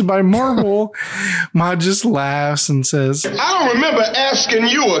pies, to buy more wool." Ma just laughs and says, "I don't remember asking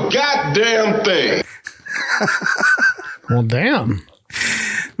you a goddamn thing." Well, damn.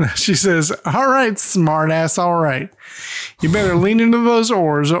 She says, all right, smartass, all right. You better lean into those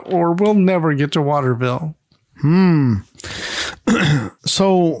oars or we'll never get to Waterville.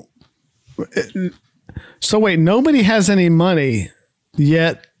 So wait, nobody has any money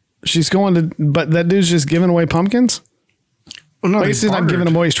yet. She's going to, but that dude's just giving away pumpkins? Well, no, I guess he's not giving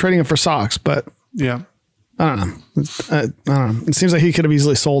them away. He's trading them for socks, but yeah. I don't know. I don't know. It seems like he could have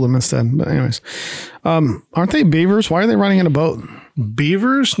easily sold them instead. But anyways, aren't they beavers? Why are they running in a boat?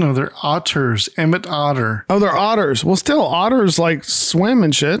 Beavers? No, they're otters. Emmet Otter. Oh, they're otters. Well, still, otters like swim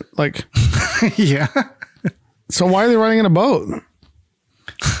and shit. Like, yeah. So why are they running in a boat?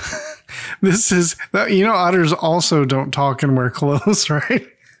 This is, otters also don't talk and wear clothes, right?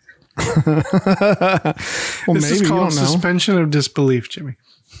 Well, this maybe is called you don't know. suspension of disbelief, Jimmy.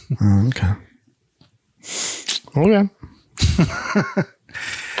 Okay. Okay.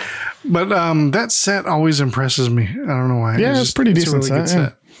 But that set always impresses me. I don't know why. Yeah, it's pretty decent a really set,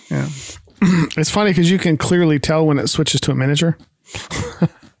 good yeah. set. It's funny because you can clearly tell when it switches to a miniature.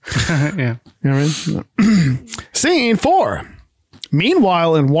 Yeah. You know what I mean? Scene 4.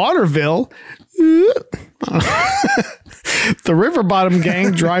 Meanwhile, in Waterville, the River Bottom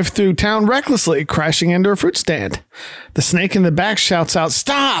gang drive through town recklessly, crashing into a fruit stand. The snake in the back shouts out,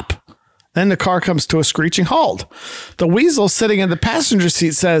 "Stop!" Then the car comes to a screeching halt. The weasel sitting in the passenger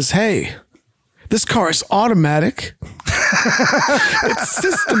seat says, "Hey, this car is automatic. It's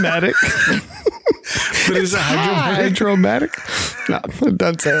systematic. But is it hydromatic?" No,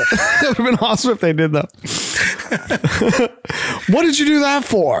 don't say it. That would have been awesome if they did, though. What did you do that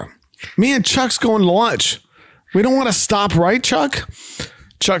for? Me and Chuck's going to lunch. We don't want to stop, right, Chuck?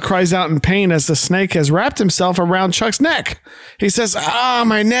 Chuck cries out in pain as the snake has wrapped himself around Chuck's neck. He says, "Ah,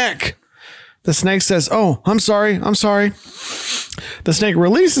 my neck." The snake says, "Oh, I'm sorry. I'm sorry." The snake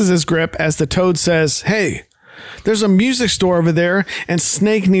releases his grip as the toad says, "Hey, there's a music store over there and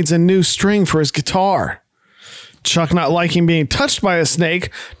Snake needs a new string for his guitar." Chuck, not liking being touched by a snake,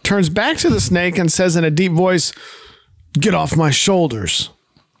 turns back to the snake and says in a deep voice, "Get off my shoulders."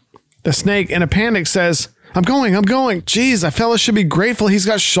 The snake, in a panic, says, I'm going. Geez, a fella should be grateful he's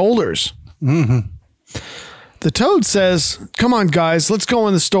got shoulders." Mm-hmm. The toad says, "Come on, guys, let's go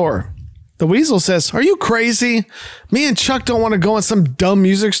in the store." The weasel says, "Are you crazy? Me and Chuck don't want to go in some dumb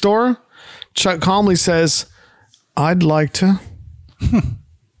music store." Chuck calmly says, "I'd like to."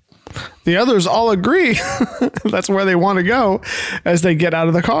 The others all agree that's where they want to go as they get out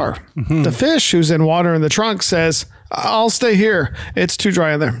of the car. Mm-hmm. The fish, who's in water in the trunk, says, "I'll stay here. It's too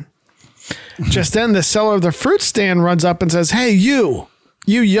dry in there." Just then, the seller of the fruit stand runs up and says, "Hey, you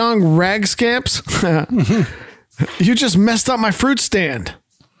young rag scamps. You just messed up my fruit stand."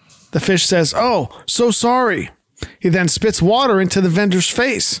 The fish says, "Oh, so sorry." He then spits water into the vendor's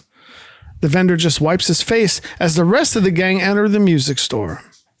face. The vendor just wipes his face as the rest of the gang enter the music store.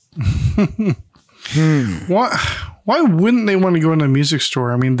 Why wouldn't they want to go in a music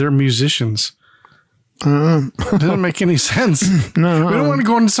store? I mean, they're musicians. It doesn't make any sense. No. We don't want to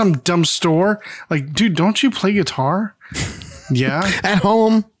go into some dumb store. Like, dude, don't you play guitar? Yeah. At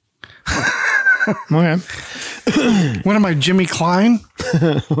home. Okay. What am I, Jimmy Klein?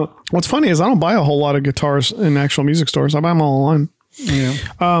 What's funny is I don't buy a whole lot of guitars in actual music stores. I buy them all online. Yeah.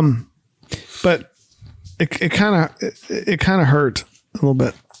 But it kind of hurt a little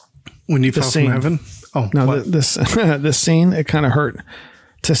bit when you fell from heaven. Oh no, this scene, it kind of hurt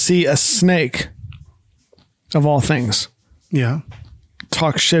to see a snake of all things. Yeah.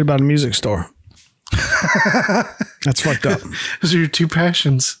 Talk shit about a music store. That's fucked up. Those are your two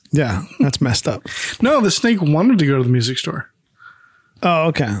passions. Yeah, that's messed up. No, the snake wanted to go to the music store. Oh,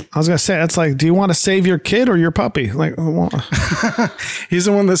 okay. I was gonna say, that's like, do you want to save your kid or your puppy? Like, he's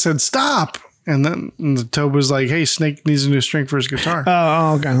the one that said stop, and then the toad was like, "Hey, Snake needs a new string for his guitar."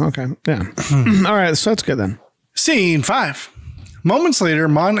 Oh, okay, yeah. All right, so that's good then. Scene 5. Moments later,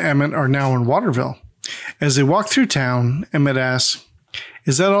 Ma and Emmet are now in Waterville. As they walk through town, Emmet asks,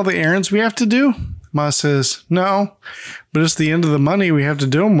 "Is that all the errands we have to do?" Ma says, "No, but it's the end of the money we have to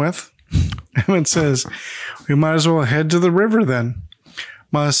do them with." Emmet says, "We might as well head to the river then."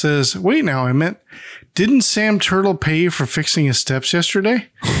 Ma says, "Wait now, Emmet. Didn't Sam Turtle pay you for fixing his steps yesterday?"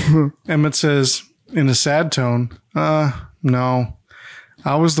 Emmet says, in a sad tone, no.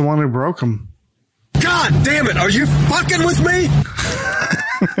 I was the one who broke them." God damn it, are you fucking with me?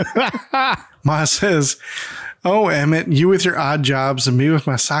 Ma says, "Oh, Emmet, you with your odd jobs and me with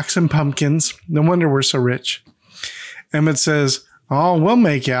my socks and pumpkins. No wonder we're so rich." Emmet says, "Oh, we'll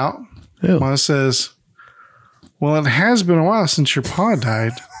make out." Ew. Ma says, "Well, it has been a while since your pa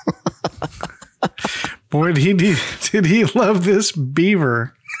died." Boy, did he love this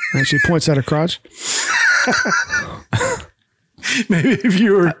beaver. And she points at her crotch. Maybe if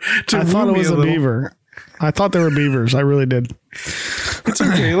you were to I thought it was a little. beaver. I thought they were beavers. I really did. It's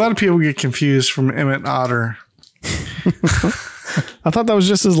okay. A lot of people get confused from Emmet Otter. I thought that was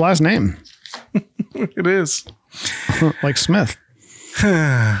just his last name. It is. Like Smith.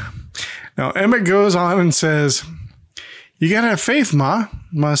 Now, Emmet goes on and says, "You got to have faith, Ma."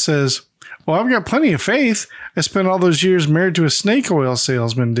 Ma says, "Well, I've got plenty of faith. I spent all those years married to a snake oil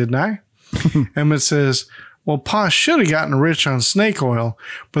salesman, didn't I?" Emmet says, "Well, Pa should have gotten rich on snake oil,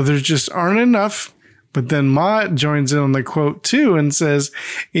 but there just aren't enough." But then Ma joins in on the quote too and says,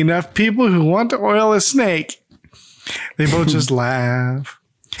 "Enough people who want to oil a snake." They both just laugh.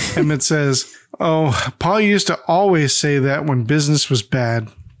 Emmet says, "Oh, Pa used to always say that when business was bad."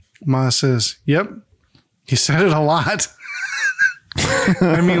 Ma says, "Yep, he said it a lot."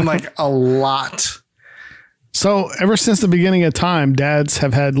 I mean, like a lot. So ever since the beginning of time, dads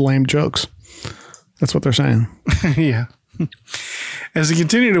have had lame jokes. That's what they're saying. Yeah. As they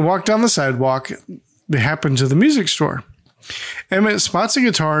continue to walk down the sidewalk, they happen to the music store. Emmet spots a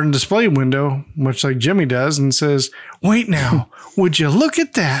guitar in a display window, much like Jimmy does, and says, "Wait now, would you look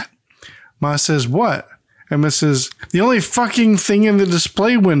at that?" Ma says, "What?" Emmet says, "The only fucking thing in the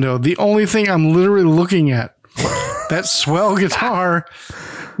display window, the only thing I'm literally looking at. That swell guitar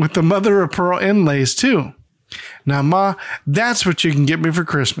with the mother of pearl inlays too. Now, Ma, that's what you can get me for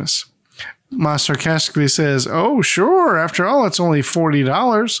Christmas." Ma sarcastically says, "Oh, sure. After all, it's only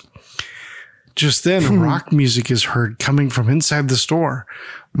 $40. Just then, rock music is heard coming from inside the store.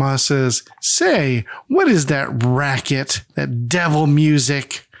 Ma says, "Say, what is that racket, that devil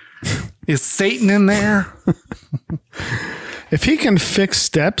music? Is Satan in there?" If he can fix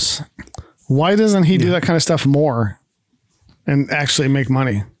steps, why doesn't he do that kind of stuff more and actually make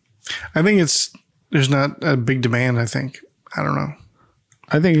money? I think there's not a big demand, I think. I don't know.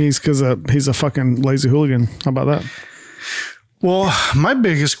 I think he's because he's a fucking lazy hooligan. How about that? Well, my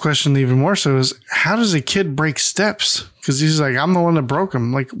biggest question, even more so, is how does a kid break steps? Because he's like, "I'm the one that broke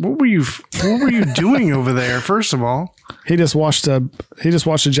them." Like, what were you doing over there? First of all, he just watched a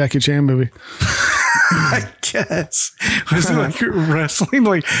Jackie Chan movie. I guess. Was it like wrestling?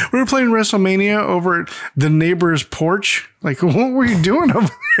 Like we were playing WrestleMania over at the neighbor's porch. Like, what were you doing over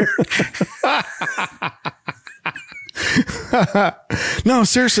there? No,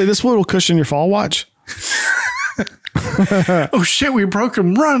 seriously, this wood will cushion your fall. Watch. Oh shit, we broke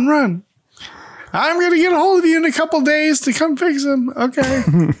him. Run. I'm going to get a hold of you in a couple days to come fix him. Okay.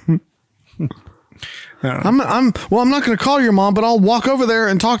 I'm not going to call your mom, but I'll walk over there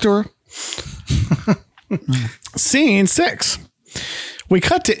and talk to her. Scene 6. We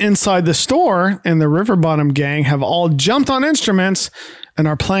cut to inside the store, and the River Bottom gang have all jumped on instruments and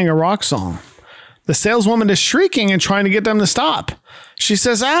are playing a rock song. The saleswoman is shrieking and trying to get them to stop. She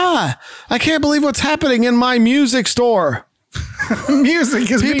says, "I can't believe what's happening in my music store." Music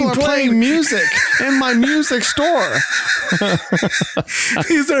is People are playing music in my music store.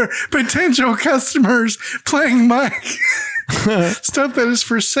 These are potential customers playing my stuff that is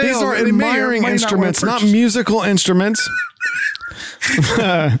for sale. These are admiring instruments, not musical instruments.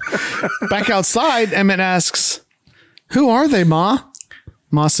 Back outside, Emmet asks, "Who are they, Ma?"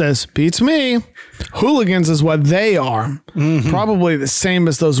 Ma says, "Beats me. Hooligans is what they are. Probably the same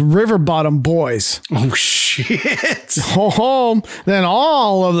as those River Bottom boys." Oh, shit. Oh, then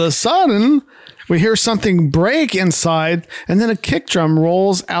all of a sudden, we hear something break inside, and then a kick drum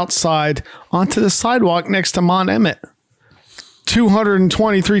rolls outside onto the sidewalk next to Ma and Emmet.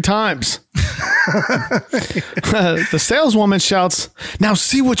 223 times. The saleswoman shouts, "Now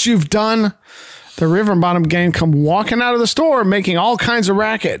see what you've done." The River Bottom gang come walking out of the store, making all kinds of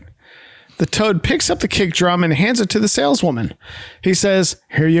racket. The toad picks up the kick drum and hands it to the saleswoman. He says,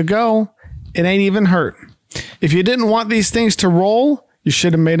 "Here you go. It ain't even hurt. If you didn't want these things to roll, you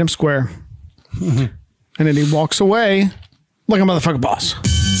should have made them square." And then he walks away like a motherfucking boss.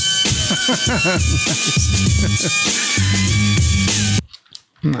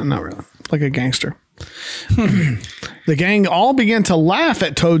 No, not really. Like a gangster. The gang all begin to laugh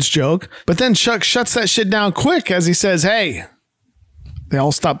at Toad's joke, but then Chuck shuts that shit down quick as he says, "Hey." They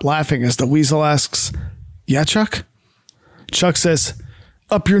all stop laughing as the weasel asks, "Yeah, Chuck?" Chuck says,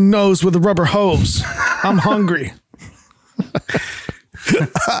 "Up your nose with a rubber hose. I'm hungry."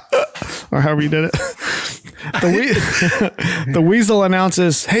 Or however you did it. The weasel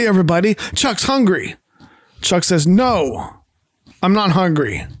announces, "Hey, everybody, Chuck's hungry." Chuck says, "No, I'm not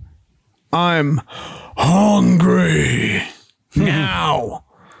hungry. I'm hungry now."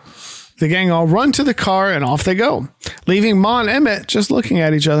 The gang all run to the car and off they go, leaving Ma and Emmet just looking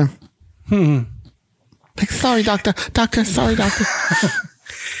at each other. Like, "Sorry, doctor. Sorry, doctor."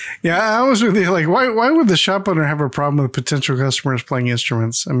 Yeah, I was with you. Like, why would the shop owner have a problem with potential customers playing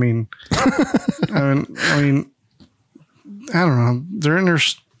instruments? I mean, I don't know. They're in their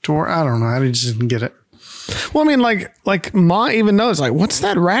store. I don't know. I just didn't get it. Well, I mean, like Ma even knows, like, what's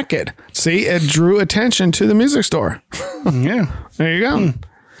that racket? See, it drew attention to the music store. Yeah. There you go.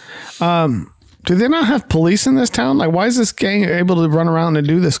 Do they not have police in this town? Like, why is this gang able to run around and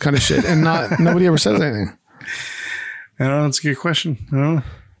do this kind of shit and nobody ever says anything? I don't know. It's a good question. I don't know.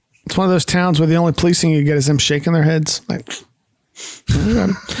 It's one of those towns where the only policing you get is them shaking their heads. Like,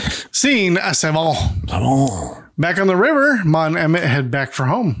 Scene seven. Back on the river, Ma and Emmett head back for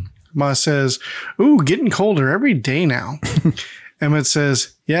home. Ma says, "Ooh, getting colder every day now." Emmett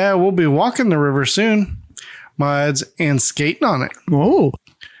says, "Yeah, we'll be walking the river soon." Ma adds, "And skating on it." Whoa.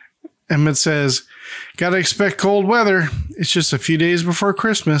 Emmet says, "Gotta expect cold weather. It's just a few days before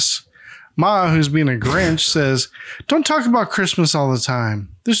Christmas." Ma, who's being a Grinch, says, "Don't talk about Christmas all the time.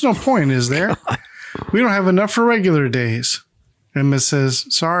 There's no point, is there? We don't have enough for regular days." Emmet says,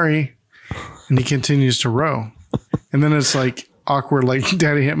 "Sorry." And he continues to row. And then it's like awkward, like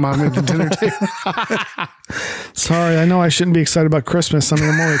Daddy hit Mom at the dinner table. Sorry, I know I shouldn't be excited about Christmas. I mean,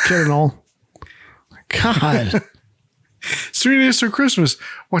 I'm only a kid and all. God. It's 3 days till Christmas.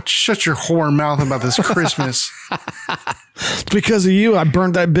 What? Shut your whore mouth about this Christmas. It's because of you. I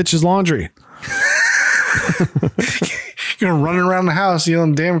burned that bitch's laundry. You're gonna run around the house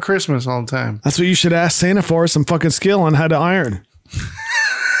yelling "damn Christmas" all the time. That's what you should ask Santa for, some fucking skill on how to iron.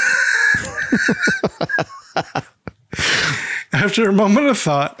 After a moment of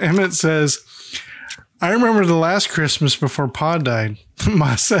thought, Emmett says, "I remember the last Christmas before Pa died."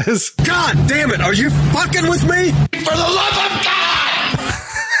 Ma says, God damn it, are you fucking with me? For the love of God!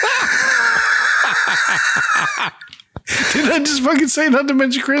 "Did I just fucking say not to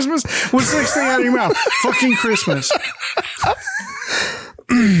mention Christmas? What's the next thing out of your mouth? Fucking Christmas."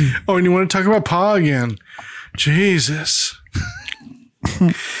 Oh, and you want to talk about Pa again? Jesus.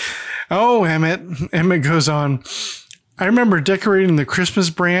 Oh, Emmett. Emmett goes on, "I remember decorating the Christmas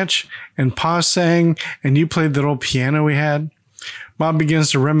branch and Pa sang and you played that old piano we had." Mom begins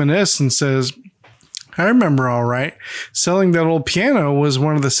to reminisce and says, "I remember all right. Selling that old piano was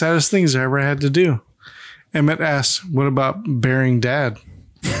one of the saddest things I ever had to do." Emmett asks, "What about burying Dad?"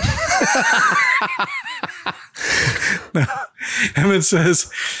 No. Emmett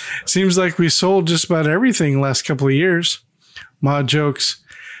says, "Seems like we sold just about everything the last couple of years." Ma jokes.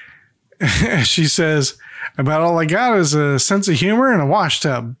 She says, "About all I got is a sense of humor and a wash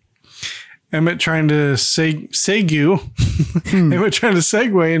tub." Emmett trying to Emmett trying to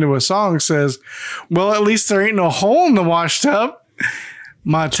segue into a song says, "Well, at least there ain't no hole in the wash tub."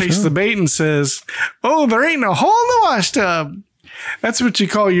 Ma takes the bait and says, "Oh, there ain't no hole in the wash tub." That's what you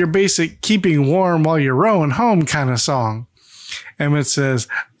call your basic keeping warm while you're rowing home kind of song. Emmett says,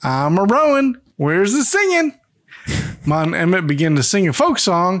 "I'm a rowing. Where's the singing?" Ma and Emmett begin to sing a folk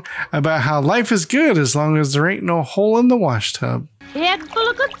song about how life is good as long as there ain't no hole in the wash tub. Head full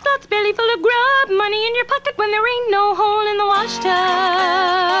of good thoughts, belly full of grub, money in your pocket when there ain't no hole in the wash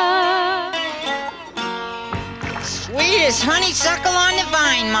tub. Sweet as honeysuckle on the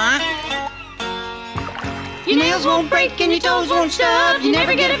vine, Ma. Your nails won't break and your toes won't stub. You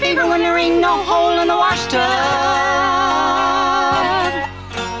never get a fever when there ain't no hole in the wash tub.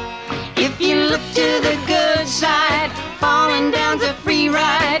 If you look to the good side, falling down's a free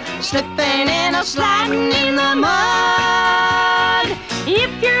ride, slipping and a sliding in the mud.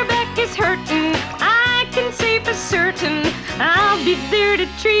 If your back is hurting, I can say for certain I'll be there to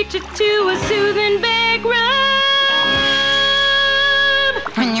treat you to a soothing back rub.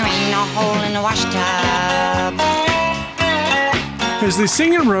 When there ain't no hole in the wash tub. As they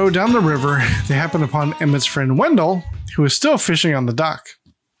sing and row down the river, they happen upon Emmett's friend Wendell, who is still fishing on the dock.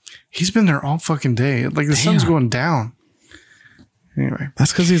 He's been there all fucking day. Like the sun's going down. Anyway.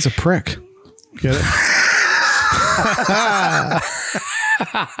 That's because he's a prick. Get it?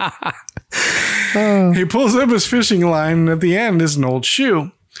 He pulls up his fishing line, and at the end is an old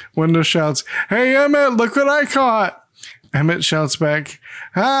shoe. Wendell shouts, "Hey, Emmett, look what I caught." Emmett shouts back,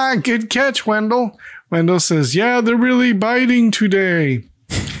 "Ah, good catch, Wendell." Wendell says, "Yeah, they're really biting today."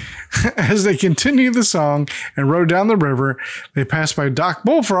 As they continue the song and row down the river, they pass by Doc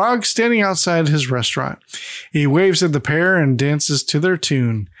Bullfrog standing outside his restaurant. He waves at the pair and dances to their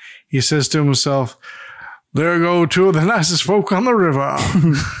tune. He says to himself, "There go two of the nicest folk on the river."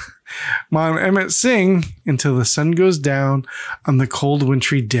 Ma and Emmett sing until the sun goes down on the cold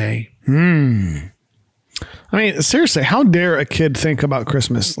wintry day. I mean, seriously, how dare a kid think about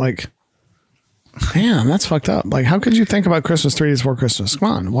Christmas? Like, damn, that's fucked up. Like, how could you think about Christmas 3 days before Christmas? Come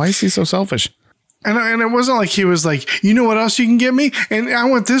on. Why is he so selfish? And it wasn't like he was like, you know what else you can get me? And I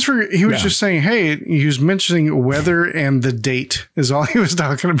want this for, he was just saying, hey, he was mentioning weather and the date is all he was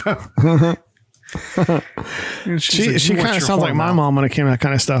talking about. She kind of sounds like my mom when it came to that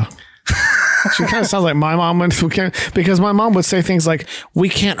kind of stuff. She kind of sounds like my mom because my mom would say things like, we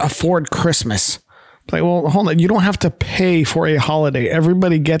can't afford Christmas. Like, well, hold on. You don't have to pay for a holiday.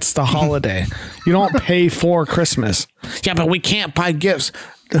 Everybody gets the holiday. You don't pay for Christmas. Yeah, but we can't buy gifts.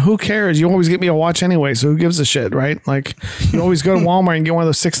 Who cares? You always get me a watch anyway, so who gives a shit, right? Like, you always go to Walmart and get one of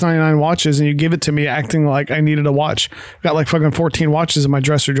those $6.99 watches, and you give it to me acting like I needed a watch. Got like fucking 14 watches in my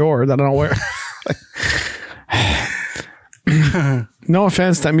dresser drawer that I don't wear. No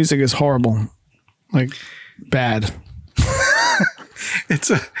offense, that music is horrible. Like, bad. It's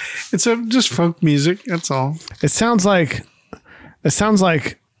a just folk music. That's all. It sounds like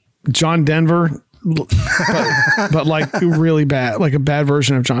John Denver, but like really bad, like a bad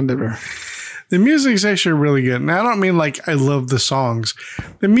version of John Denver. The music is actually really good. And I don't mean like I love the songs.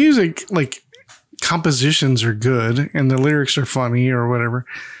 The music, like compositions are good and the lyrics are funny or whatever.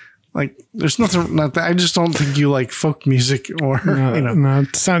 Like there's nothing, not that. I just don't think you like folk music or, No,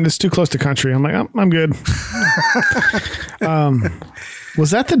 it's too close to country. I'm like, oh, I'm good.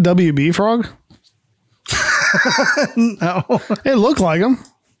 Was that the WB frog? No. It looked like him.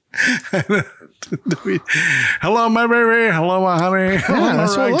 Hello, my baby. Hello, my honey. Yeah,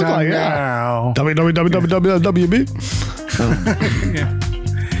 that's what it looked like. Yeah. WB. Yeah.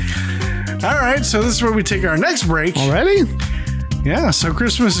 All right. So this is where we take our next break. Already? Yeah. So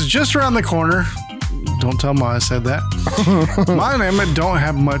Christmas is just around the corner. Don't tell Ma I said that. Ma and Emmet don't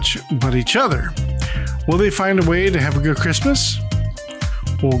have much but each other. Will they find a way to have a good Christmas?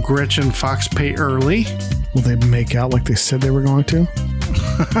 Will Gretchen Fox pay early? Will they make out like they said they were going to?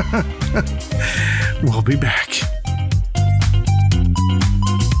 We'll be back.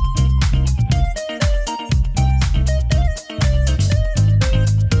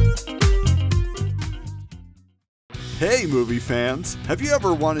 Hey movie fans, have you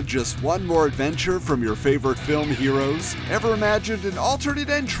ever wanted just one more adventure from your favorite film heroes? Ever imagined an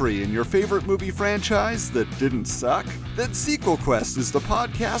alternate entry in your favorite movie franchise that didn't suck? Then Sequel Quest is the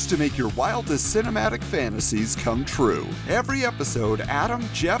podcast to make your wildest cinematic fantasies come true. Every episode, Adam,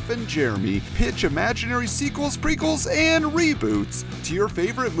 Jeff, and Jeremy pitch imaginary sequels, prequels, and reboots to your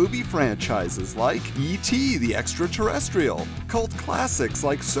favorite movie franchises like E.T. the Extraterrestrial, cult classics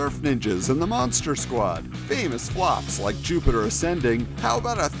like Surf Ninjas and the Monster Squad, famous flops like Jupiter Ascending. How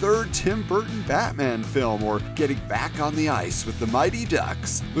about a third Tim Burton Batman film, or getting back on the ice with the Mighty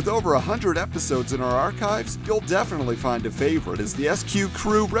Ducks? With over 100 episodes in our archives, you'll definitely find a favorite as the SQ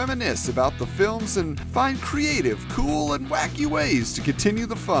crew reminisce about the films and find creative, cool, and wacky ways to continue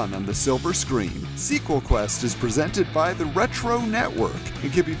the fun on the silver screen. Sequel Quest is presented by the Retro Network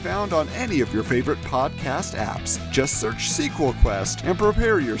and can be found on any of your favorite podcast apps. Just search Sequel Quest and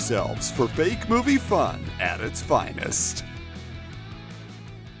prepare yourselves for fake movie fun at its finest.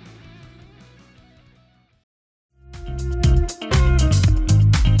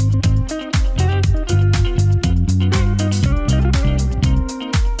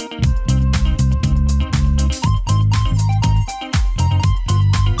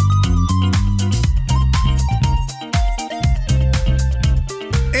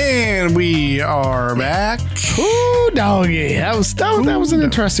 And we are back. Ooh, doggy. That was an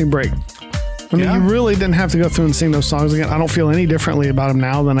interesting break. I mean, you really didn't have to go through and sing those songs again. I don't feel any differently about them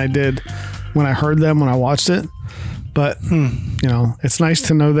now than I did when I heard them, when I watched it. But, it's nice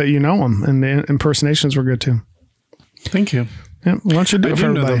to know that you know them, and the impersonations were good too. Thank you. Yeah, why don't you do it for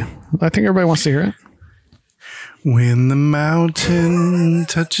everybody? I think everybody wants to hear it. When the mountain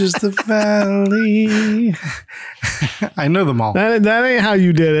touches the valley. I know them all. That ain't how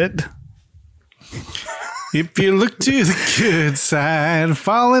you did it. If you look to the good side,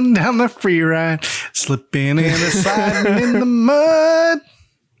 falling down the free ride, slipping and sliding in the mud.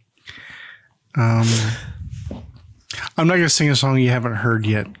 I'm not going to sing a song you haven't heard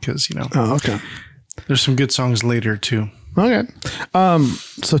yet because, Oh, okay. There's some good songs later too. Okay.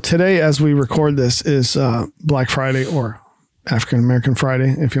 So today, as we record this, is Black Friday, or African American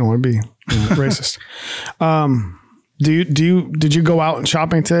Friday, if you don't want to be racist. Did you go out and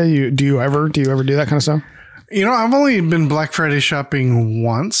shopping today? Do you ever do that kind of stuff? I've only been Black Friday shopping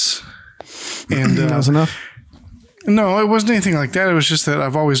once, and that was enough. No, it wasn't anything like that. It was just that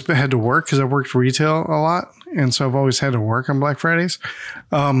I've always had to work because I worked retail a lot, and so I've always had to work on Black Fridays.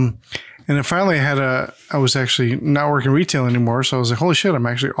 And then finally I was actually not working retail anymore. So I was like, holy shit, I'm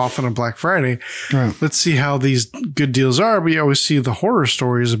actually off on a Black Friday. Right. Let's see how these good deals are. But you always see the horror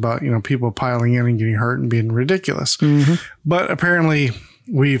stories about, people piling in and getting hurt and being ridiculous. Mm-hmm. But apparently,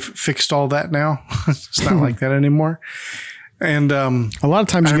 we've fixed all that now. It's not like that anymore. And a lot of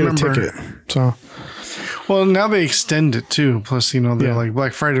times you get a ticket. So, well, now they extend it too. Plus, they're like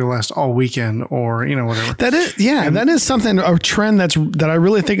Black Friday lasts all weekend, or whatever. That is, that is something, a trend that I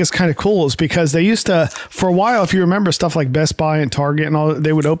really think is kind of cool, is because they used to, for a while, if you remember, stuff like Best Buy and Target and all,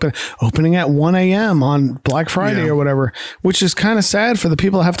 they would opening at 1 a.m. on Black Friday or whatever, which is kind of sad for the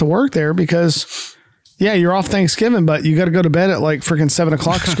people that have to work there, because you're off Thanksgiving, but you got to go to bed at like freaking 7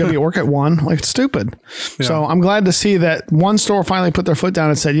 o'clock because you got to be at work at 1. Like, it's stupid. Yeah. So I'm glad to see that one store finally put their foot down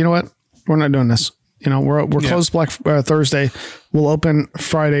and said, you know what, we're not doing this. We're closed Black Thursday. We'll open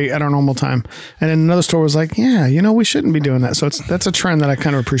Friday at our normal time. And then another store was like, we shouldn't be doing that. So that's a trend that I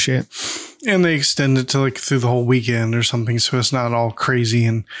kind of appreciate. And they extend it to like through the whole weekend or something, so it's not all crazy.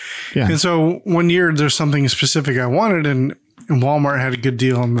 And so one year there's something specific I wanted, and Walmart had a good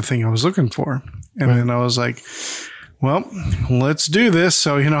deal on the thing I was looking for. And then I was like, well, let's do this.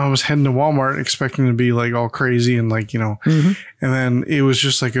 So, I was heading to Walmart expecting to be like all crazy and like, and then it was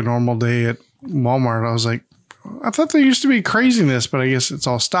just like a normal day at Walmart. I was like, I thought there used to be craziness, but I guess it's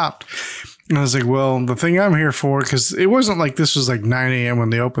all stopped. And I was like, well, the thing I'm here for, because it wasn't like this was like 9 a.m.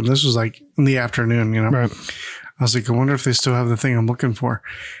 when they opened. This was like in the afternoon, Right. I was like, I wonder if they still have the thing I'm looking for.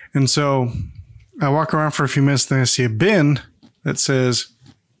 And so I walk around for a few minutes, then I see a bin that says,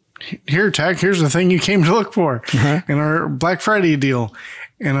 here, Tack, here's the thing you came to look for in our Black Friday deal.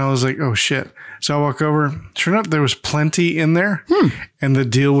 And I was like, oh, shit. So I walk over. Sure enough, there was plenty in there, and the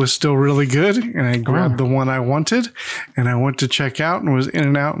deal was still really good. And I grabbed the one I wanted, and I went to check out and was in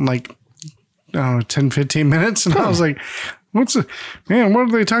and out in like, I don't know, 10, 15 minutes. And I was like, what are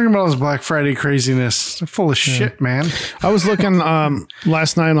they talking about? This Black Friday craziness. They're full of shit, man. I was looking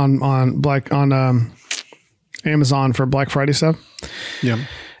last night on Amazon for Black Friday stuff. Yeah.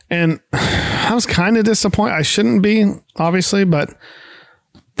 And I was kind of disappointed. I shouldn't be, obviously, but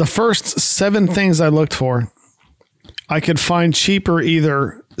the first 7 things I looked for, I could find cheaper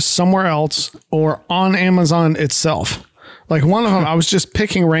either somewhere else or on Amazon itself. Like one of them, I was just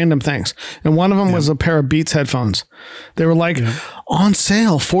picking random things. And one of them was a pair of Beats headphones. They were like on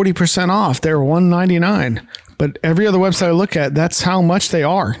sale, 40% off. They were $199. But every other website I look at, that's how much they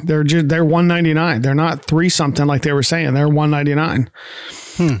are. They're $199. They're not 3 something like they were saying. They're $199.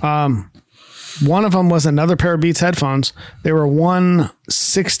 One of them was another pair of Beats headphones. They were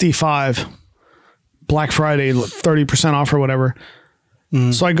 $165 Black Friday, 30% off or whatever.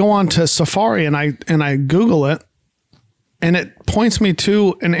 So I go on to Safari and I Google it, and it points me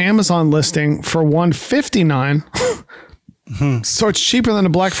to an Amazon listing for $159. So it's cheaper than the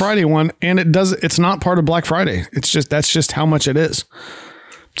Black Friday one, and it's not part of Black Friday. That's just how much it is.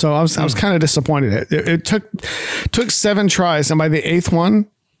 So I was kind of disappointed. It took 7 tries, and by the 8th one,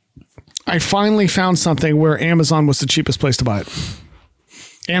 I finally found something where Amazon was the cheapest place to buy it.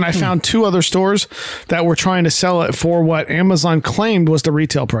 And I found 2 other stores that were trying to sell it for what Amazon claimed was the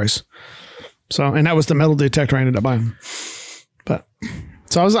retail price. So, and that was the metal detector I ended up buying. But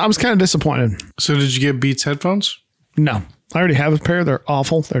so I was kind of disappointed. So did you get Beats headphones? No, I already have a pair. They're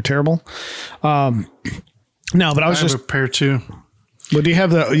awful. They're terrible. No, but I have a pair too. But do you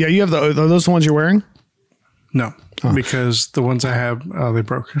have you have are those the ones you're wearing? No, because the ones I have, they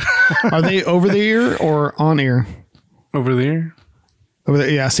broke. Are they over the ear or on ear? Over the ear. Over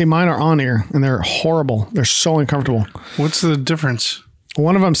the, yeah. See, mine are on ear and they're horrible. They're so uncomfortable. What's the difference?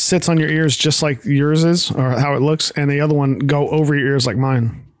 One of them sits on your ears just like yours is, or how it looks, and the other one go over your ears like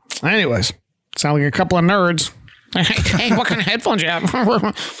mine. Anyways, sound like a couple of nerds. Hey, what kind of headphones you have?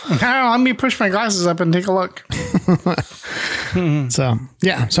 Let me push my glasses up and take a look. So,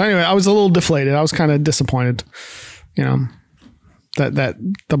 yeah. So anyway, I was a little deflated. I was kind of disappointed, that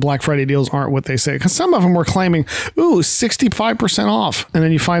the Black Friday deals aren't what they say. Because some of them were claiming, 65% off. And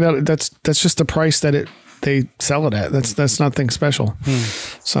then you find out that's just the price that they sell it at. That's nothing special.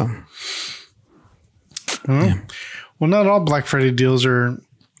 So. Yeah. Well, not all Black Friday deals are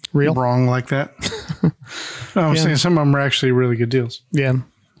real wrong like that. No, I'm saying some of them are actually really good deals. Yeah.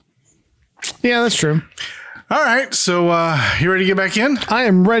 Yeah, that's true. All right. So you ready to get back in? I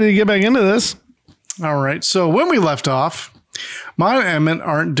am ready to get back into this. All right. So when we left off, Mom and Emmet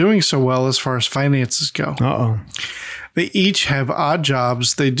aren't doing so well as far as finances go. Uh-oh. They each have odd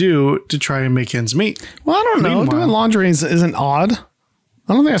jobs they do to try and make ends meet. Well, I don't know. Doing laundry isn't odd. I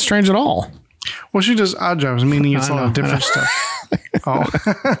don't think that's strange at all. Well, she does odd jobs, meaning it's a lot of different stuff. Oh.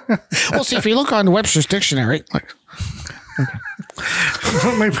 Well, see, if you look on Webster's dictionary, like, okay.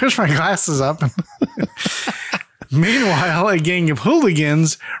 Let me push my glasses up. Meanwhile, a gang of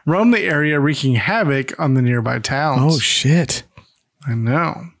hooligans roam the area, wreaking havoc on the nearby towns. Oh, shit. I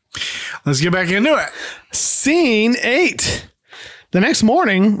know. Let's get back into it. Scene 8. The next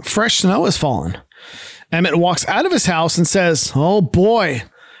morning, fresh snow has fallen. Emmet walks out of his house and says, "Oh boy,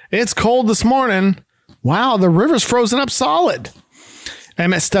 it's cold this morning. Wow, the river's frozen up solid."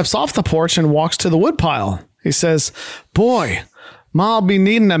 Emmet steps off the porch and walks to the woodpile. He says, "Boy, Ma'll be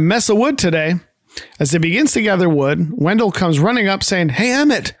needing a mess of wood today." As he begins to gather wood, Wendell comes running up saying, "Hey,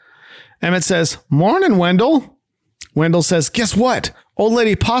 Emmet." Emmet says, "Morning, Wendell." Wendell says, "Guess what? Old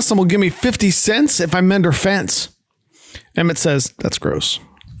Lady Possum will give me 50 cents if I mend her fence." Emmet says, "That's gross."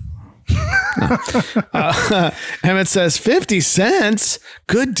 Emmet says, 50 cents?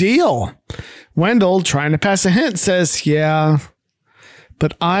 Good deal. Wendell, trying to pass a hint, says, "Yeah,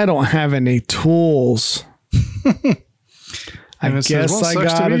 but I don't have any tools." I guess I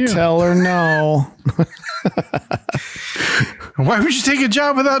gotta tell her no. Why would you take a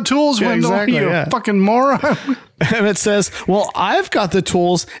job without tools, Wendell? Exactly, you fucking moron. Emmet says, "Well, I've got the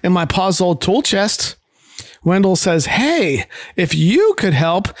tools in my pa's old tool chest." Wendell says, "Hey, if you could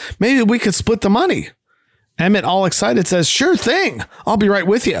help, maybe we could split the money." Emmet, all excited, says, "Sure thing. I'll be right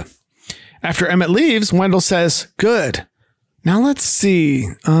with you." After Emmet leaves, Wendell says, "Good. Now let's see.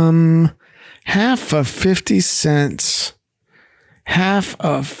 Half of 50 cents. Half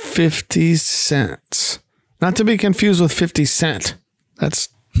of 50 cents. Not to be confused with 50 Cent. That's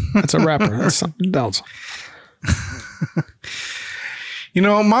a rapper. That's something else." You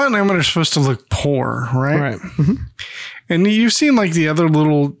know, Ma and Emmet are supposed to look poor, right? Right. Mm-hmm. And you've seen like the other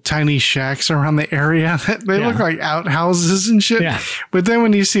little tiny shacks around the area that they look like outhouses and shit. Yeah. But then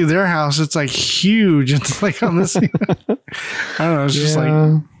when you see their house, it's like huge. It's like on this. I don't know. It's just like,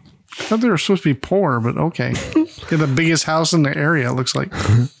 I thought they were supposed to be poor, but okay. They're the biggest house in the area, it looks like.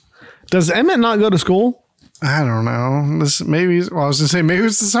 Does Emmet not go to school? I don't know. This maybe. Well, I was gonna say maybe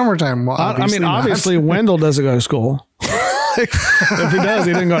it's the summertime. Well, obviously Wendell doesn't go to school. If he does,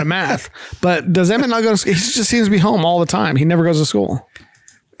 he didn't go to math. But does Emmet not go to school? He just seems to be home all the time. He never goes to school.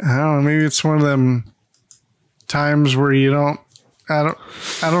 I don't know. Maybe it's one of them times where you don't. I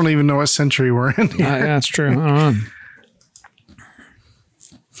don't even know what century we're in. Yeah, that's true. I don't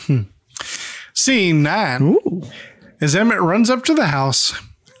know. Scene 9. Ooh. As Emmet runs up to the house,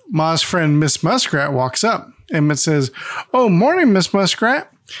 Ma's friend Miss Muskrat walks up. Emmet says, "Oh, morning, Miss Muskrat."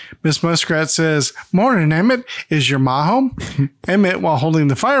 Miss Muskrat says, "Morning, Emmet. Is your Ma home?" Emmet, while holding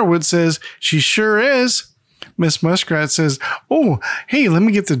the firewood, says, "She sure is." Miss Muskrat says, "Oh, hey, let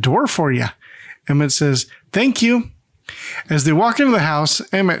me get the door for you." Emmet says, "Thank you." As they walk into the house,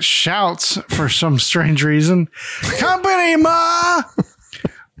 Emmet shouts for some strange reason, "Company, Ma!"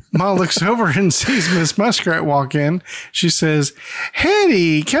 Ma looks over and sees Miss Muskrat walk in. She says,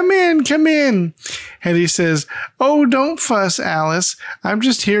 "Hetty, come in, come in." Hetty says, "Oh, don't fuss, Alice. I'm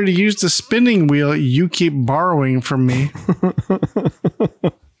just here to use the spinning wheel you keep borrowing from me."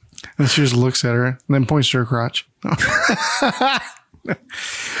 And she just looks at her and then points to her crotch.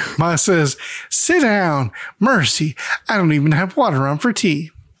 Ma says, "Sit down. Mercy, I don't even have water on for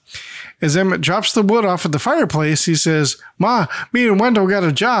tea." As Emmet drops the wood off at the fireplace, he says, "Ma, me and Wendell got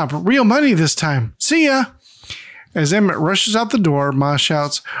a job. Real money this time. See ya." As Emmet rushes out the door, Ma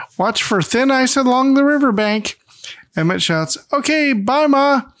shouts, "Watch for thin ice along the riverbank." Emmet shouts, "Okay, bye,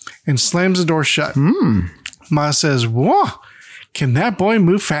 Ma," and slams the door shut. Ma says, "Whoa, can that boy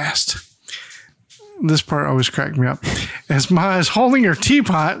move fast?" This part always cracked me up. As Ma is holding her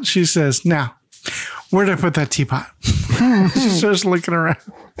teapot, she says, "Now, where'd I put that teapot?" She starts looking around.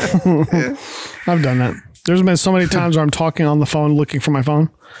 I've done that. There's been so many times where I'm talking on the phone looking for my phone.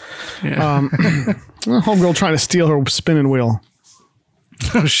 Yeah. Homegirl trying to steal her spinning wheel.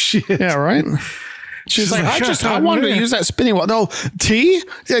 Oh, shit. Yeah, right? She's like, I wanted to use that spinning wheel. No, tea?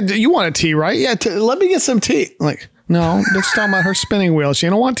 Yeah, you want a tea, right? Yeah, let me get some tea. Like, no, let's talk about her spinning wheel. She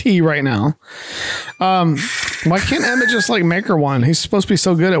don't want tea right now. Why can't Emmet just like make her one? He's supposed to be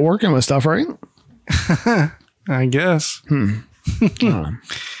so good at working with stuff, right? I guess.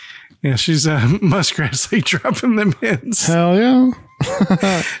 Yeah, she's Muskrat's like dropping them hints. Hell yeah.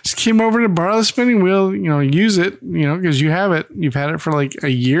 Just came over to borrow the spinning wheel, use it, because you have it. You've had it for like a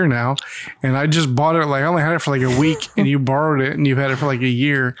year now. And I just bought it. Like I only had it for like a week and you borrowed it and you've had it for like a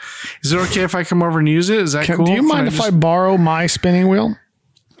year. Is it okay if I come over and use it? Is that cool? Do you mind if I borrow my spinning wheel?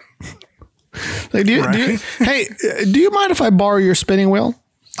 Like, do you mind if I borrow your spinning wheel?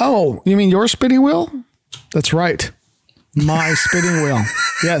 Oh, you mean your spinning wheel? That's right. My spinning wheel.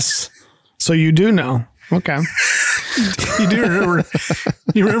 Yes. So you do know. Okay. You do remember.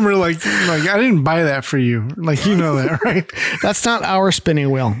 You remember like I didn't buy that for you. Like, you know that, right? That's not our spinning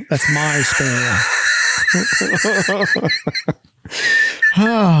wheel. That's my spinning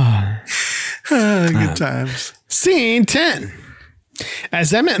wheel. Good times. Scene 10.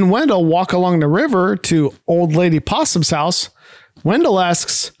 As Emmet and Wendell walk along the river to Old Lady Possum's house, Wendell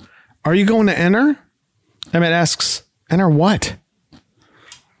asks, "Are you going to enter?" Emmet asks, "Enter what?"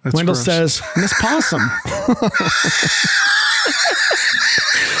 Wendell says, "Miss Possum."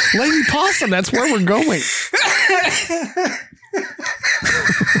 Lady Possum, that's where we're going.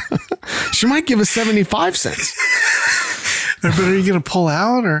 She might give us 75 cents. But are you going to pull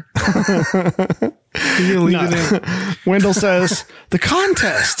out or are you going to leave it in? Wendell says, "The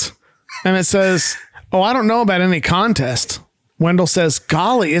contest." Emmet says, "Oh, I don't know about any contest." Wendell says,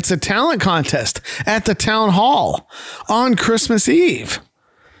 "Golly, it's a talent contest at the town hall on Christmas Eve."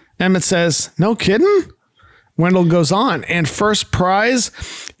 Emmet says, "No kidding?" Wendell goes on, and first prize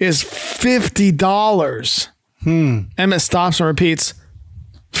is $50. Emmet stops and repeats,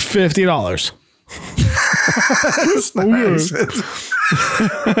 $50. That's nice.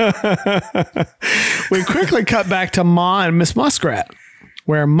 We quickly cut back to Ma and Miss Muskrat,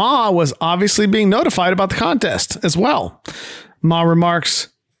 where Ma was obviously being notified about the contest as well. Ma remarks,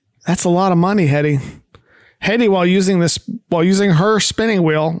 "That's a lot of money, Hetty." Hetty, while using her spinning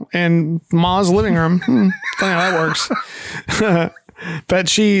wheel in Ma's living room, funny how that works. Bet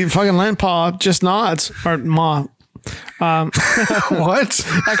she fucking lent Pa just nods, or Ma. What?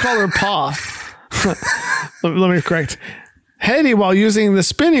 I call her Pa. Let me correct. Hetty, while using the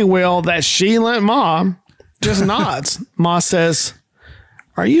spinning wheel that she lent Ma, just nods. Ma says,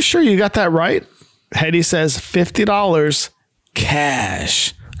 "Are you sure you got that right?" Hetty says, $50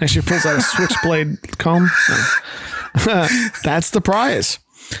 cash. And she pulls out a switchblade comb. That's the prize.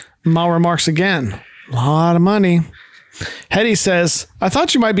 Ma remarks again, "A lot of money." Hetty says, "I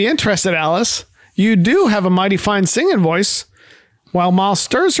thought you might be interested, Alice. You do have a mighty fine singing voice." While Ma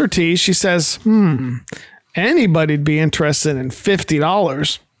stirs her tea, she says, anybody'd be interested in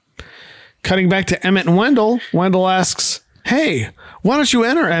 $50. Cutting back to Emmet and Wendell, Wendell asks, "Hey, why don't you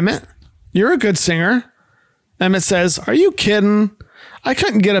enter, Emmet? You're a good singer." Emmet says, "Are you kidding? I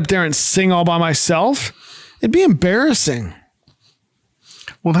couldn't get up there and sing all by myself. It'd be embarrassing."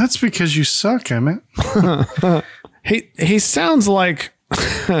 Well, that's because you suck, Emmet. He sounds like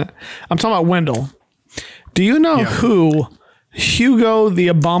I'm talking about Wendell. Do you know who Hugo the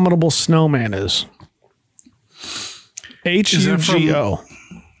Abominable Snowman is? Hugo.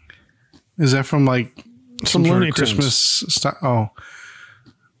 Is that from like some Looney Tunes Christmas stuff?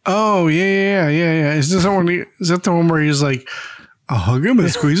 Oh yeah. Is that the one where he's like, "I'll hug him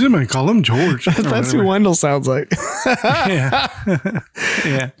and squeeze him and call him George"? That's who Wendell sounds like. Yeah.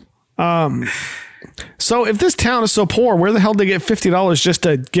 So if this town is so poor, where the hell did they get $50 just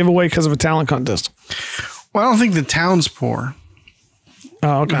to give away because of a talent contest? Well, I don't think the town's poor.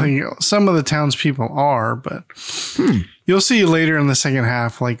 Oh, okay. I think some of the townspeople are, but you'll see later in the second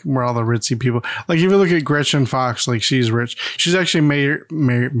half, like where all the ritzy people, like if you look at Gretchen Fox, like she's rich. She's actually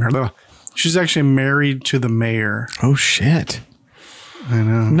she's actually married to the mayor. Oh shit. I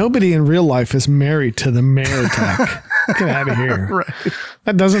know. Nobody in real life is married to the mayor, Tech. Get out of here. Right.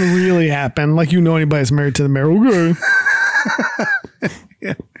 That doesn't really happen. Like, you know, anybody's married to the mayor. Okay.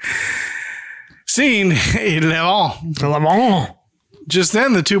 Yeah. Scene 11. Just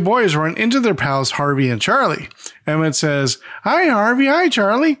then, the two boys run into their pals, Harvey and Charlie. Emmet says, "Hi, Harvey. Hi,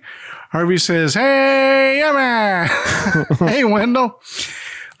 Charlie." Harvey says, "Hey, Emmet." "Hey, Wendell.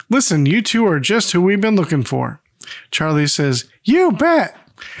 Listen, you two are just who we've been looking for." Charlie says, "You bet."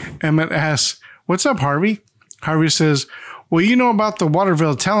 Emmet asks, "What's up, Harvey?" Harvey says, "Well, you know about the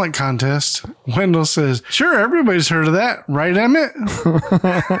Waterville Talent Contest." Wendell says, "Sure, everybody's heard of that. Right, Emmet?"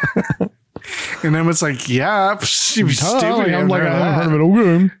 And Emmet's like, "Yeah, she'd be stupid." I'm like, I haven't heard of it.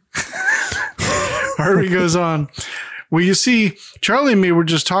 Okay. Harvey goes on, "Well, you see, Charlie and me were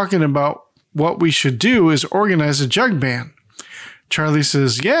just talking about what we should do is organize a jug band." Charlie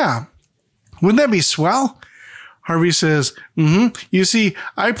says, "Yeah, wouldn't that be swell?" Harvey says, "You see,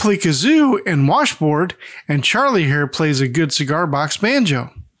 I play kazoo and washboard, and Charlie here plays a good cigar box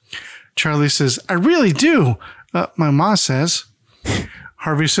banjo." Charlie says, "I really do. My ma says."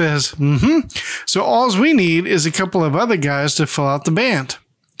 Harvey says, "So all we need is a couple of other guys to fill out the band."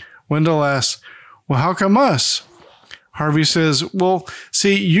 Wendell asks, "Well, how come us?" Harvey says, "Well,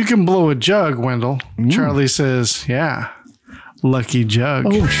 see, you can blow a jug, Wendell." Charlie says, "Yeah, lucky jug."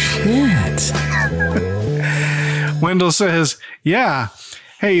 Oh, shit. Wendell says, "Yeah.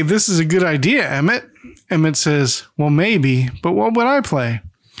 Hey, this is a good idea, Emmet." Emmet says, "Well, maybe, but what would I play?"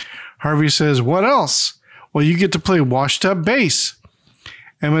 Harvey says, "What else?" "Well, you get to play washtub bass."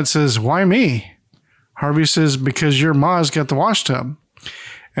 Emmet says, "Why me?" Harvey says, "Because your ma's got the washtub."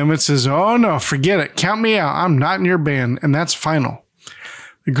 Emmet says, "Oh, no, forget it. Count me out. I'm not in your band, and that's final."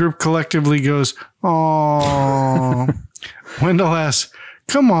 The group collectively goes, "Oh." Wendell asks,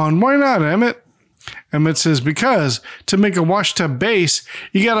 "Come on, why not, Emmet?" Emmett says, because to make a wash tub base,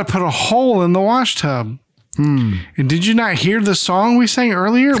 you got to put a hole in the wash tub. And did you not hear the song we sang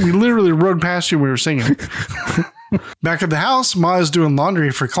earlier? We literally rode past you when we were singing. Back at the house, Ma is doing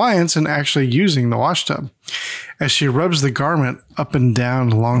laundry for clients and actually using the wash tub. As she rubs the garment up and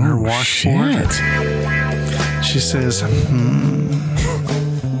down along her washboard, she says, I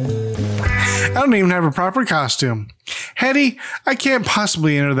don't even have a proper costume. Hetty, I can't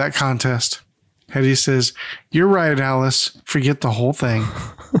possibly enter that contest. Hetty says, you're right, Alice. Forget the whole thing.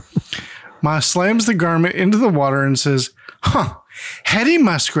 Ma slams the garment into the water and says, Hetty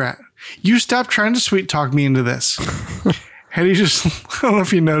Muskrat, you stop trying to sweet talk me into this. Hetty just, I don't know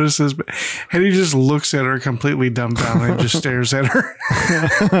if you notice this, but Hetty just looks at her completely dumbfounded and just stares at her.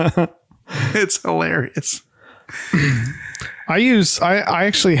 It's hilarious. I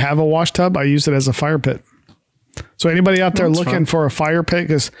actually have a wash tub. I use it as a fire pit. So anybody out there looking for a fire pit,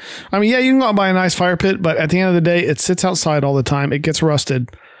 because you can go out and buy a nice fire pit, but at the end of the day, it sits outside all the time. It gets rusted.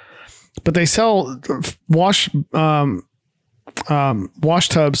 But they sell wash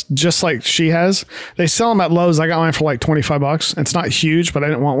tubs just like she has. They sell them at Lowe's. I got mine for like $25. It's not huge, but I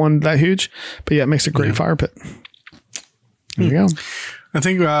didn't want one that huge. But yeah, it makes a great fire pit. There you go. I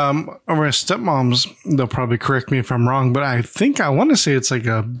think over at Stepmom's, they'll probably correct me if I'm wrong, but I want to say it's like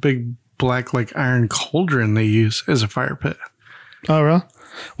a big black like iron cauldron they use as a fire pit. Oh, really?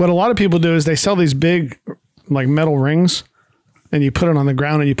 What a lot of people do is they sell these big like metal rings, and you put it on the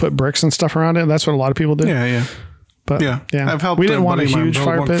ground and you put bricks and stuff around it. That's what a lot of people do. Yeah. But yeah. I've helped. We didn't want a huge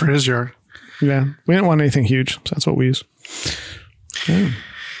fire pit for his yard. Yeah, we didn't want anything huge, so that's what we use.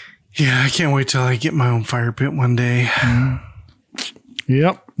 Yeah, I can't wait till I get my own fire pit one day.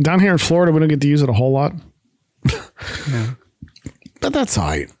 Yep. Down here in Florida, we don't get to use it a whole lot. Yeah. But that's all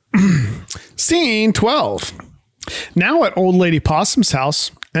right. Scene 12. Now at Old Lady Possum's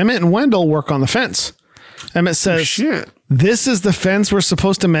house, Emmett and Wendell work on the fence. Emmett says, shit. This is the fence we're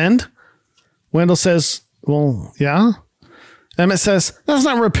supposed to mend? Wendell says, well, yeah. Emmett says, that's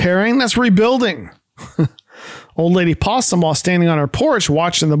not repairing, that's rebuilding. Old Lady Possum, while standing on her porch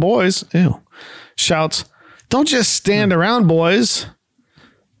watching the boys, shouts, don't just stand around, boys.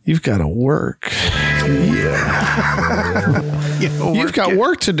 You've got to work. Yeah. You've got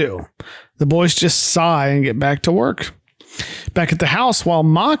work to do. The boys just sigh and get back to work. Back at the house, while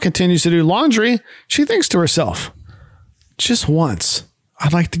Ma continues to do laundry, she thinks to herself, just once,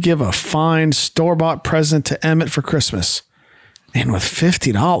 I'd like to give a fine store-bought present to Emmett for Christmas. And with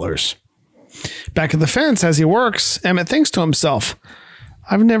 $50. Back at the fence, as he works, Emmett thinks to himself,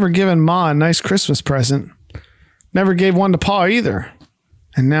 I've never given Ma a nice Christmas present. Never gave one to Pa either.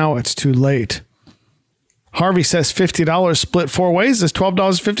 And now it's too late. Harvey says $50 split 4 ways is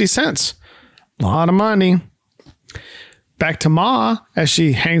 $12.50. A lot of money. Back to Ma, as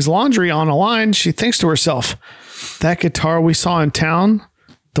she hangs laundry on a line, she thinks to herself, that guitar we saw in town,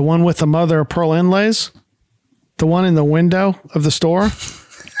 the one with the mother of pearl inlays, the one in the window of the store,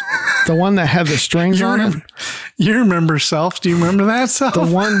 the one that had the strings on it. You remember, Self? Do you remember that, Self? The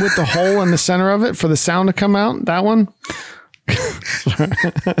one with the hole in the center of it for the sound to come out? That one?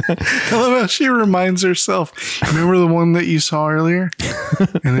 I love how she reminds herself. Remember the one that you saw earlier?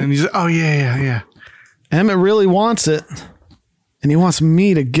 And then he's, oh, yeah. Emmett really wants it, and he wants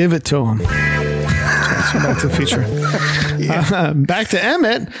me to give it to him. So back to the feature. Back to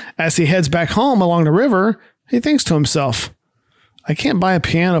Emmett, as he heads back home along the river, he thinks to himself, I can't buy a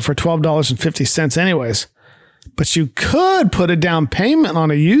piano for $12.50 anyways, but you could put a down payment on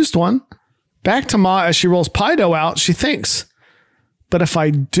a used one. Back to Ma, as she rolls pie dough out, she thinks, but if I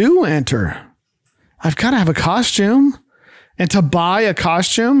do enter, I've got to have a costume. And to buy a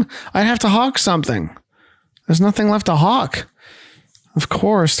costume, I'd have to hawk something. There's nothing left to hawk. Of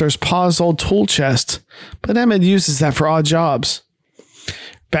course, there's Pa's old tool chest, but Emmett uses that for odd jobs.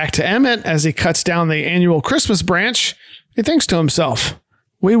 Back to Emmett, as he cuts down the annual Christmas branch, he thinks to himself,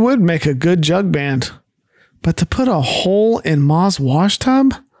 we would make a good jug band, but to put a hole in Ma's wash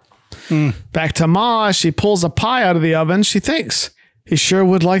tub? Back to Ma, as she pulls a pie out of the oven, she thinks, he sure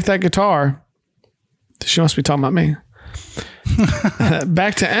would like that guitar. She must be talking about me.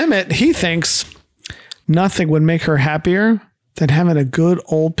 Back to Emmett, he thinks nothing would make her happier than having a good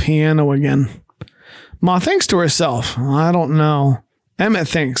old piano again. Ma thinks to herself, I don't know. Emmett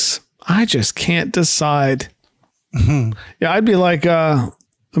thinks, I just can't decide. Yeah, I'd be like,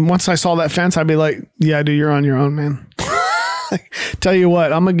 once I saw that fence, I'd be like, yeah, dude, you're on your own, man. Tell you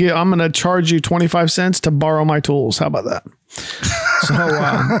what, I'm gonna charge you 25 cents to borrow my tools. How about that? So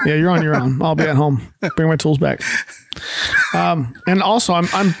yeah, you're on your own. I'll be at home. Bring my tools back. And also,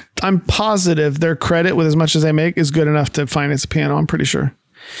 I'm positive their credit with as much as they make is good enough to finance a piano. I'm pretty sure.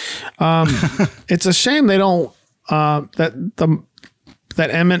 It's a shame they don't that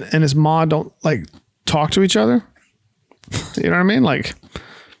Emmet and his ma don't like talk to each other. You know what I mean? Like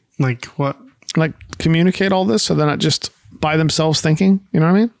what? Like communicate all this so they're not just by themselves thinking. You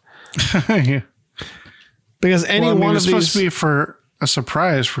know what I mean? Yeah. Because one it's of supposed these to be for a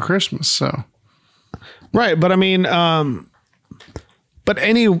surprise for Christmas, so right. But I mean, but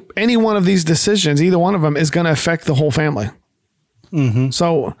any one of these decisions, either one of them, is going to affect the whole family. Mm-hmm.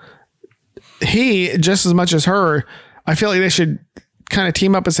 So he, just as much as her, I feel like they should kind of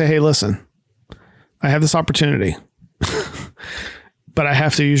team up and say, "Hey, listen, I have this opportunity, but I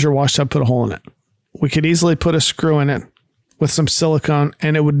have to use your wash tub, put a hole in it. We could easily put a screw in it with some silicone,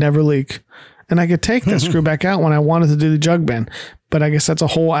 and it would never leak." And I could take that screw back out when I wanted to do the jug band. But I guess that's a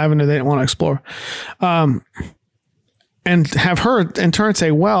whole avenue they didn't want to explore. And have her in turn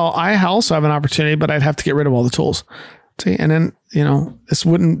say, well, I also have an opportunity, but I'd have to get rid of all the tools. See, and then, this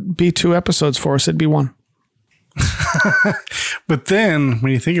wouldn't be 2 episodes for us. It'd be 1. But then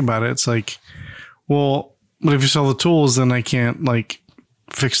when you think about it, it's like, well, but if you sell the tools, then I can't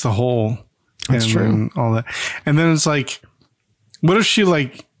fix the hole. That's true. And all that. And then it's like, what if she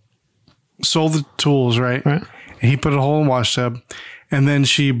sold the tools, right? And he put a hole in the wash tub, and then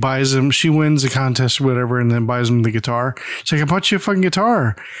she buys him, she wins the contest or whatever, and then buys him the guitar. She's like, I bought you a fucking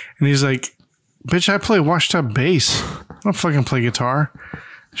guitar. And he's like, bitch, I play wash tub bass. I don't fucking play guitar.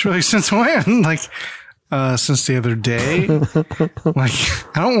 She's like, since when? Since the other day. I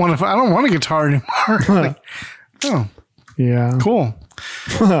don't want a guitar anymore. Oh. Yeah. Cool.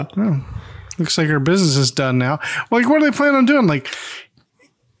 Oh, looks like our business is done now. What are they planning on doing?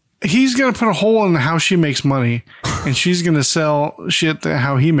 He's going to put a hole in how she makes money, and she's going to sell shit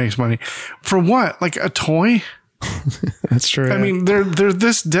how he makes money. For what? A toy? That's true. I mean, they're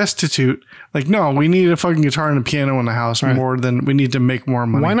this destitute. No, we need a fucking guitar and a piano in the house more than we need to make more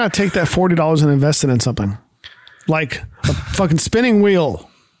money. Why not take that $40 and invest it in something? Like a fucking spinning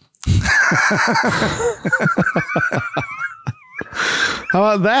wheel. How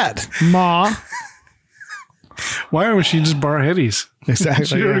about that, Ma? Why would she just borrow Hetty's? Exactly.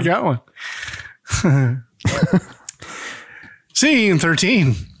 She already got one. Scene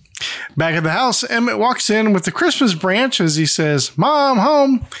 13. Back at the house, Emmet walks in with the Christmas branch as he says, Mom,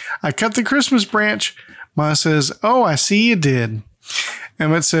 home. I cut the Christmas branch. Ma says, oh, I see you did.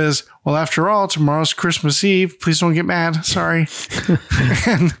 Emmet says, well, after all, tomorrow's Christmas Eve. Please don't get mad. Sorry.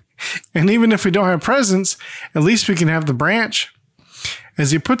 and even if we don't have presents, at least we can have the branch.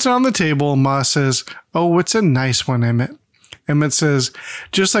 As he puts it on the table, Ma says, oh, it's a nice one, Emmet. Emmet says,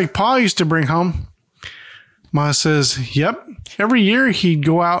 just like Pa used to bring home. Ma says, yep. Every year he'd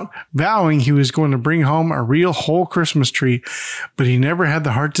go out vowing he was going to bring home a real whole Christmas tree, but he never had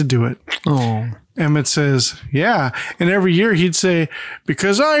the heart to do it. Oh. Emmet says, yeah. And every year he'd say,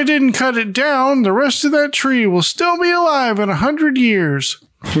 because I didn't cut it down, the rest of that tree will still be alive in 100 years.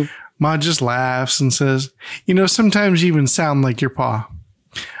 Ma just laughs and says, sometimes you even sound like your pa.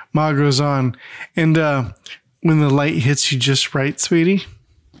 Ma goes on, and when the light hits you just right, sweetie,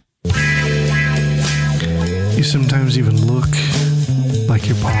 you sometimes even look like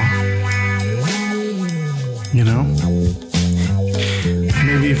your pa.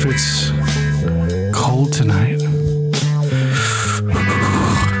 Maybe if it's cold tonight,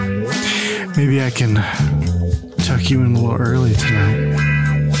 maybe I can tuck you in a little early tonight.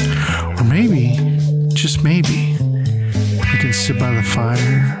 Or maybe, just maybe, I can sit by the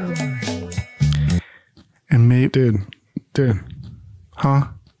fire. And maybe... Dude. Huh?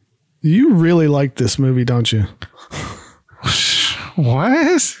 You really like this movie, don't you?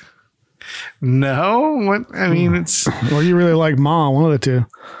 What? No. What? I mean, it's... Or you really like Ma, one of the two.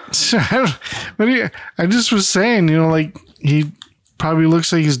 I just was saying, he probably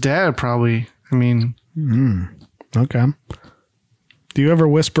looks like his dad, probably. I mean... Okay. Do you ever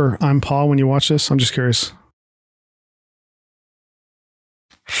whisper, I'm Pa, when you watch this? I'm just curious.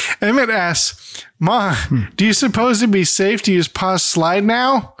 Emmet asks, Ma, do you suppose it'd be safe to use Pa's slide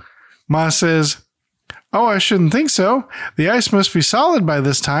now? Ma says, oh, I shouldn't think so. The ice must be solid by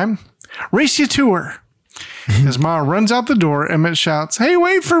this time. Race you to her. As Ma runs out the door, Emmet shouts, hey,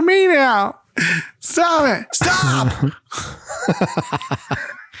 wait for me now. Stop it. Stop.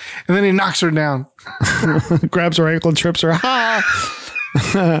 And then he knocks her down. Grabs her ankle and trips her. Ha!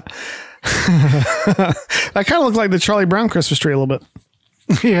 That kind of looked like the Charlie Brown Christmas tree a little bit.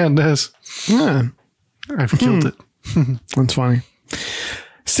 Yeah, it does. Yeah. I've killed it. That's funny.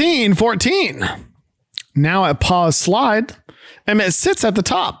 Scene 14. Now at Pa's slide, Emmet sits at the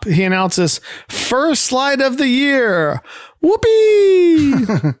top. He announces, first slide of the year.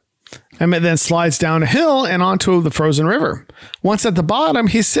 Whoopee! Emmet then slides down a hill and onto the frozen river. Once at the bottom,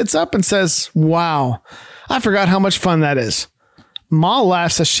 he sits up and says, "Wow, I forgot how much fun that is." Ma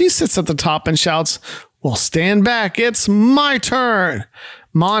laughs as she sits at the top and shouts, "Well, stand back. It's my turn."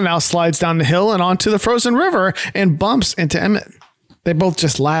 Ma now slides down the hill and onto the frozen river and bumps into Emmet. They both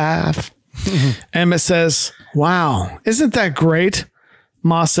just laugh. Emmet says, "Wow, isn't that great?"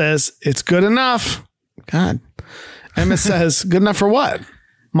 Ma says, "It's good enough." God. Emmet says, "Good enough for what?"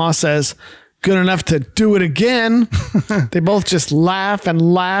 Ma says, "Good enough to do it again." They both just laugh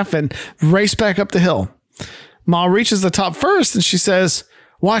and race back up the hill. Ma reaches the top first and she says,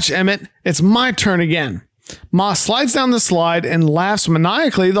 "Watch, Emmet, it's my turn again." Ma slides down the slide and laughs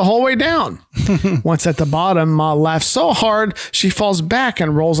maniacally the whole way down. Once at the bottom, Ma laughs so hard she falls back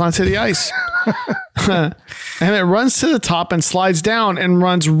and rolls onto the ice. Emmet runs to the top and slides down and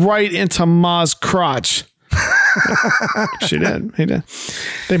runs right into Ma's crotch. He did.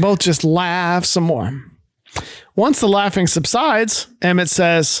 They both just laugh some more. Once the laughing subsides, Emmet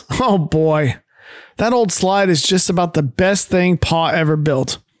says, "Oh boy, that old slide is just about the best thing Pa ever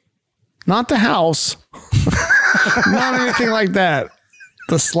built. Not the house, not anything like that.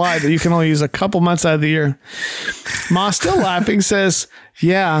 The slide that you can only use a couple months out of the year." Ma, still laughing, says,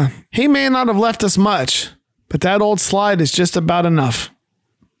 "Yeah, he may not have left us much, but that old slide is just about enough."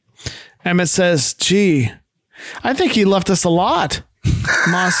 Emmet says, "Gee, I think he left us a lot."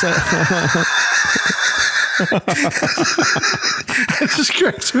 Ma said, It just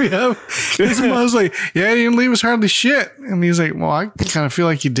cracks me up. His mom's like, "Yeah, he didn't leave us hardly shit." And he's like, "Well, I kind of feel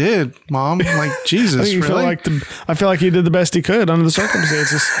like he did, Mom." I'm like, Jesus, really? I feel like he did the best he could under the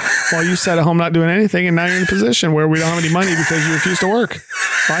circumstances. While you sat at home not doing anything, and now you're in a position where we don't have any money because you refuse to work.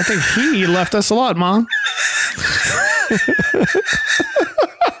 So I think he left us a lot, Mom.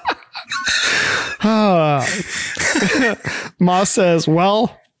 Ma says,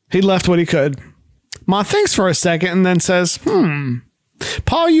 "Well, he left what he could." Ma thinks for a second and then says,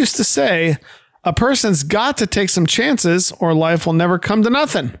 "Pa used to say, a person's got to take some chances or life will never come to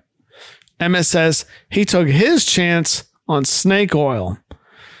nothing." Emmet says he took his chance on snake oil.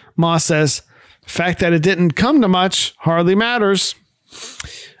 Ma says, "Fact that it didn't come to much hardly matters."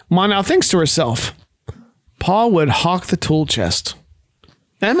 Ma now thinks to herself, Pa would hawk the tool chest.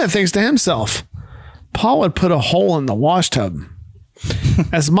 Emmet thinks to himself, Pa would put a hole in the wash tub.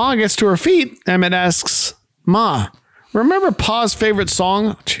 As Ma gets to her feet, Emmet asks, "Ma, remember Pa's favorite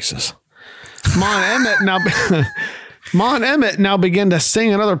song?" Jesus. Ma and Emmet now begin to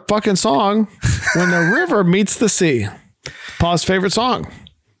sing another fucking song, "When the River Meets the Sea." Pa's favorite song.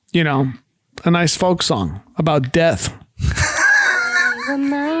 You know, a nice folk song about death. The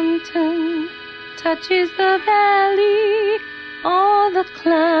mountain touches the valley, all the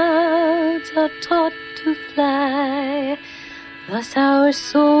clouds are taught to fly. Thus our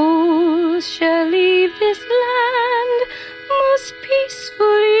souls shall leave this land most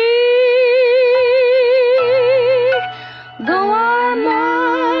peacefully. Though our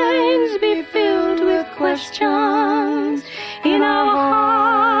minds be filled with questions, in our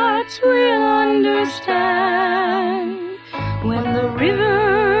hearts we'll understand when the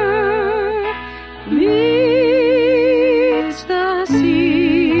river meets the sea.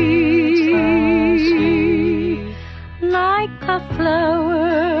 Like a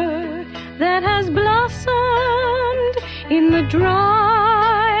flower that has blossomed in the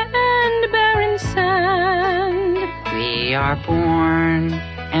dry and barren sand, We are born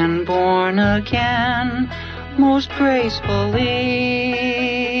and born again most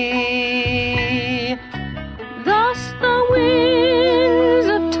gracefully. thus the winds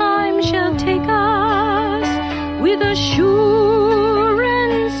of time shall take us with a sure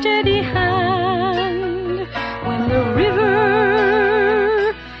and steady hand when the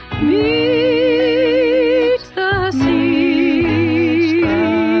river meets the sea.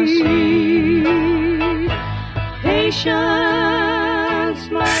 Patience,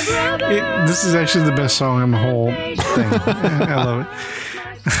 my brother. This is actually the best song on the whole thing. I love it.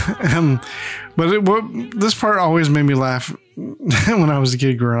 This part always made me laugh when I was a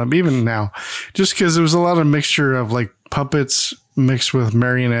kid growing up, even now, just because there was a lot of mixture of like puppets mixed with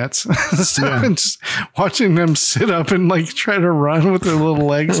marionettes. And just watching them sit up and like try to run with their little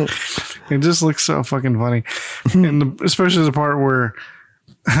legs. It just looks so fucking funny. And especially the part where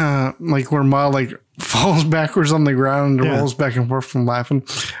where Ma like falls backwards on the ground and rolls back and forth from laughing.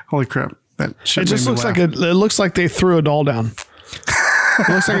 Holy crap. That shit It just looks like it looks like they threw a doll down. It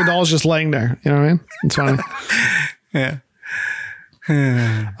looks like a doll's just laying there. You know what I mean? It's funny. Yeah.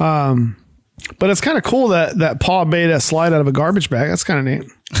 But it's kind of cool that Pa made a slide out of a garbage bag. That's kind of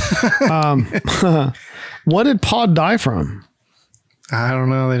neat. What did Pa die from? I don't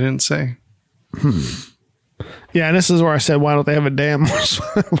know. They didn't say. Yeah, and this is where I said, why don't they have a dam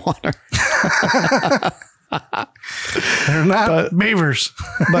water? They're not beavers.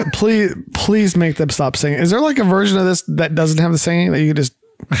 But please make them stop singing. Is there like a version of this that doesn't have the singing that you could just...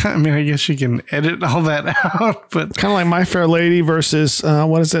 I mean, I guess you can edit all that out, but... Kind of like My Fair Lady versus,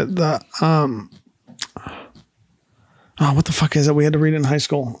 what is it? What the fuck is it? We had to read it in high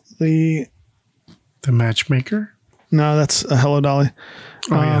school. The Matchmaker? No, that's Hello, Dolly.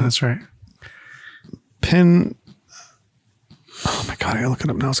 Oh, yeah, that's right. Oh my God, I gotta look it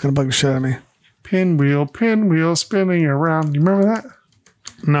up now. It's gonna bug the shit out of me. Pinwheel spinning around. You remember that?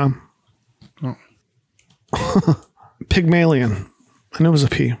 No. Oh. Pygmalion. I knew it was a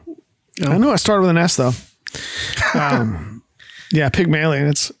P. Oh. I knew I started with an S though. Yeah, Pygmalion.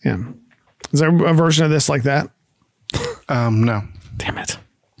 Is there a version of this like that? No. Damn it.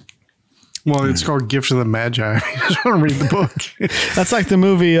 Well, it's called Gift of the Magi. I just want to read the book. That's like the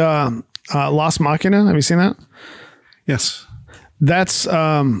movie Lost Machina. Have you seen that? Yes. That's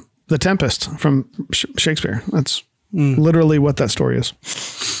The Tempest from Shakespeare. That's literally what that story is.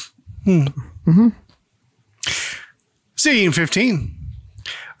 Mm-hmm. Scene 15.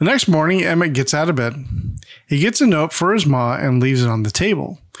 The next morning, Emmet gets out of bed. He gets a note for his ma and leaves it on the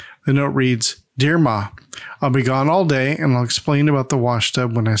table. The note reads, "Dear Ma, I'll be gone all day and I'll explain about the wash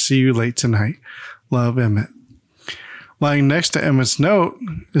tub when I see you late tonight. Love, Emmet." Lying next to Emmet's note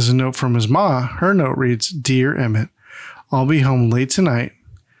is a note from his ma. Her note reads, "Dear Emmet, I'll be home late tonight.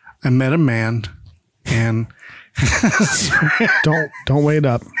 I met a man and..." Don't wait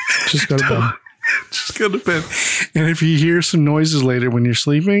up. Just go to bed. Just go to bed. And if you hear some noises later when you're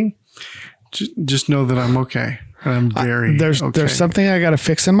sleeping, just know that I'm okay. And I'm very there's something I got to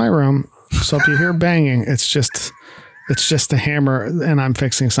fix in my room. So if you hear banging, it's just a hammer and I'm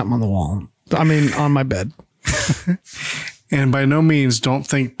fixing something on the wall. I mean, on my bed. And by no means don't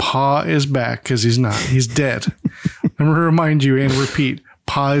think Pa is back, because he's not. He's dead. Let me remind you and repeat,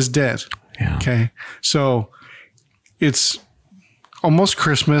 Pa is dead. Yeah. Okay. So it's almost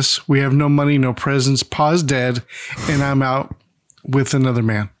Christmas. We have no money, no presents. Pa's dead, and I'm out with another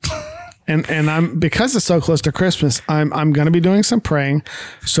man. And I'm, because it's so close to Christmas, I'm going to be doing some praying.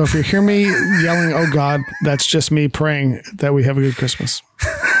 So if you hear me yelling, "Oh God," that's just me praying that we have a good Christmas.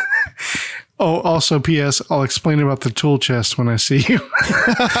 Oh, also, P.S. I'll explain about the tool chest when I see you.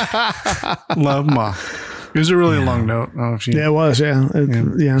 Love, Ma. It was a really long note. Yeah, it was. Yeah.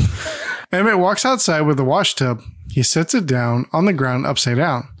 Yeah. Emmet walks outside with the wash tub. He sets it down on the ground upside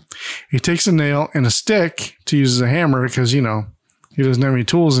down. He takes a nail and a stick to use as a hammer because, he doesn't have any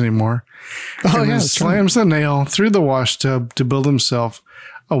tools anymore. Oh, and yeah. then slams the nail through the wash tub to build himself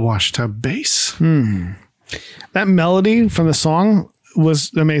a wash tub base. That melody from the song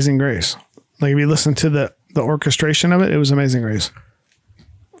was Amazing Grace. Like if you listen to the orchestration of it, it was Amazing Grace.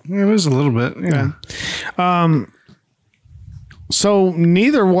 It was a little bit. Yeah. So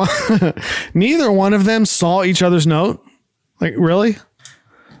neither one of them saw each other's note. Like, really?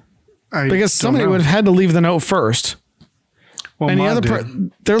 Because somebody would have had to leave the note first. Well, and the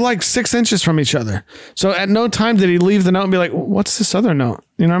other they're like 6 inches from each other. So at no time did he leave the note and be like, "What's this other note?"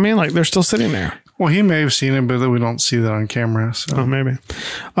 You know what I mean? Like they're still sitting there. Well, he may have seen it, but we don't see that on camera. So. Oh, maybe.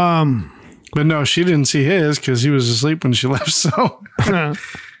 But no, she didn't see his because he was asleep when she left. So.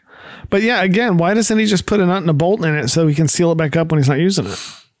 But yeah, again, why doesn't he just put a nut and a bolt in it so he can seal it back up when he's not using it?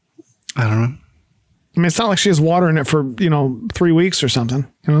 I don't know. I mean, it's not like she has water in it for 3 weeks or something.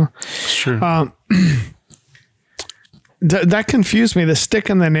 Sure. That confused me. The stick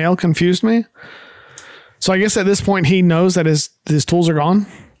and the nail confused me. So I guess at this point he knows that his tools are gone.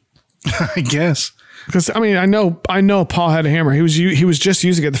 I guess. Because I mean, I know Paul had a hammer. He was just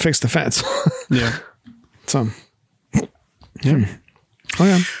using it to fix the fence. Yeah. So. Yeah. Oh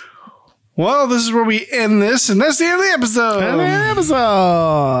yeah. Well, this is where we end this, and that's the end of the episode.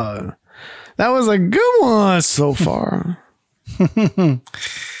 That was a good one so far.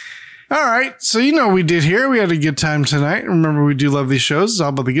 All right. So we did here. We had a good time tonight. Remember, we do love these shows. It's all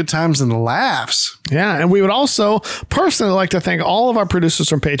about the good times and the laughs. Yeah. And we would also personally like to thank all of our producers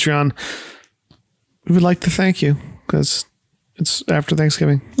from Patreon. We would like to thank you because it's after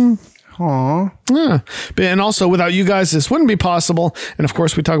Thanksgiving. Aw. Yeah. And also, without you guys, this wouldn't be possible. And of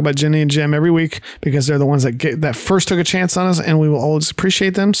course, we talk about Jenny and Jim every week because they're the ones that first took a chance on us, and we will always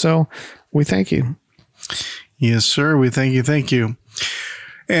appreciate them. So we thank you. Yes, sir. We thank you. Thank you.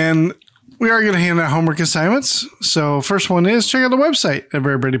 And we are going to hand out homework assignments. So first one is check out the website at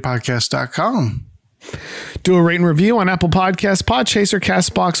verybradypodcast.com. Do a rate and review on Apple Podcasts, Podchaser,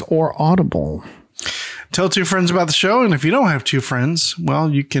 CastBox, or Audible. Tell 2 friends about the show. And if you don't have 2 friends, well,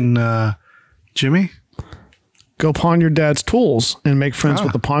 you can, Jimmy? go pawn your dad's tools and make friends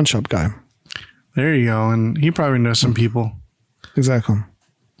with the pawn shop guy. There you go. And he probably knows some people. Exactly.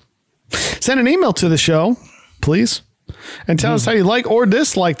 Send an email to the show, please. And tell us how you like or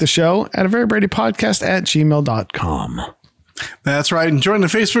dislike the show at averybradypodcast@gmail.com. That's right. And join the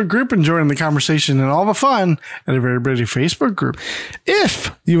Facebook group and join the conversation and all the fun at a Very Brady Facebook group.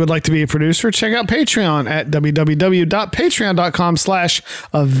 If you would like to be a producer, check out Patreon at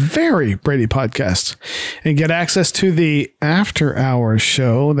www.patreon.com/averybradypodcast and get access to the after hours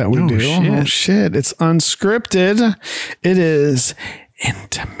show that we do. Shit. Oh, shit. It's unscripted. It is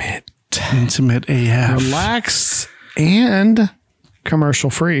intimate. Intimate AF. Relaxed and commercial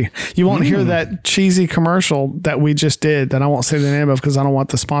free. You won't hear that cheesy commercial that we just did that I won't say the name of because I don't want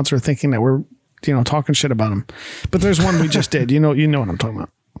the sponsor thinking that we're, talking shit about them. But there's one we just did. You know what I'm talking about.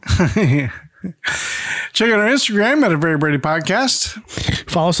 Check out our Instagram at a Very Brady Podcast.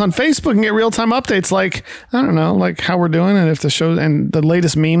 Follow us on Facebook and get real-time updates like, I don't know, like how we're doing and if the show and the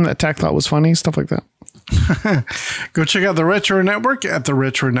latest meme that Tack thought was funny, stuff like that. Go check out the Retro Network at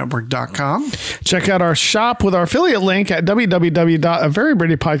theretronetwork.com. Check out our shop with our affiliate link at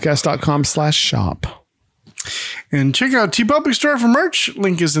www.averybradypodcast.com/shop. And check out TeePublic Store for merch.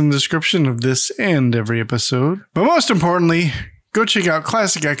 Link is in the description of this and every episode. But most importantly, go check out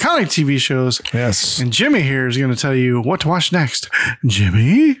classic iconic TV shows. Yes. And Jimmy here is going to tell you what to watch next.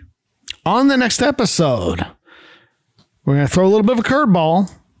 Jimmy? On the next episode, we're going to throw a little bit of a curveball.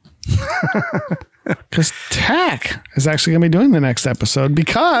 Because Tack is actually going to be doing the next episode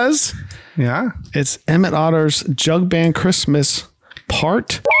because it's Emmet Otter's Jug Band Christmas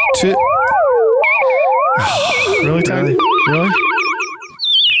Part 2. Really, Tack? Really?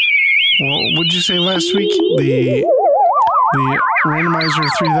 Well, what'd you say last week? The randomizer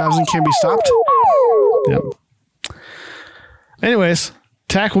 3000 can't be stopped? Yep. Anyways,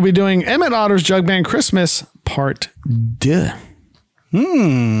 Tack will be doing Emmet Otter's Jug Band Christmas Part 2.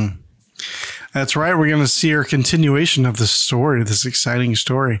 That's right. We're going to see our continuation of this story, this exciting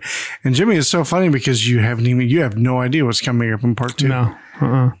story. And Jimmy, is so funny because you have no idea what's coming up in Part 2. No.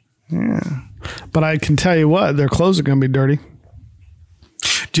 Yeah. But I can tell you what, their clothes are going to be dirty.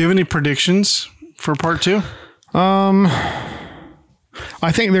 Do you have any predictions for Part 2? I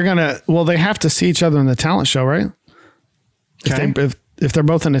think they're going to, they have to see each other in the talent show, right? Okay. If they're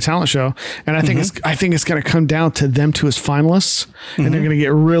both in the talent show, and I think it's going to come down to them two as finalists, and they're going to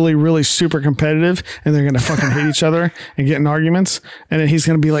get really, really super competitive, and they're going to fucking hate each other and get in arguments, and then he's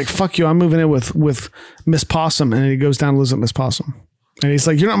going to be like, "Fuck you, I'm moving in with Miss Possum," and then he goes down and lives with Miss Possum, and he's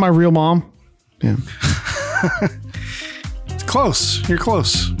like, "You're not my real mom." Yeah, it's close. You're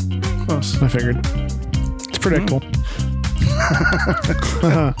close. Close. I figured. It's predictable.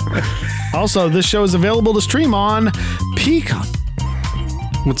 Also, this show is available to stream on Peacock.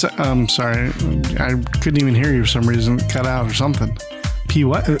 What's that? Sorry. I couldn't even hear you for some reason. It cut out or something. P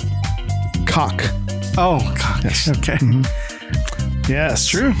what? Cock. Oh, cock. Yes. Okay. Yes.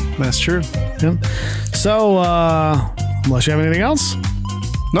 True. That's true. Yep. So, unless you have anything else?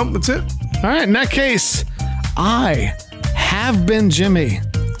 Nope, that's it. All right. In that case, I have been Jimmy.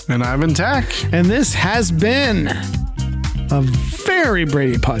 And I've been Tack. And this has been a Very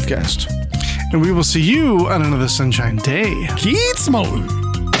Brady Podcast. And we will see you on another sunshine day. Keep smoking.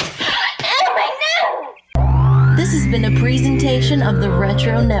 This has been a presentation of the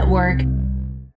Retro Network.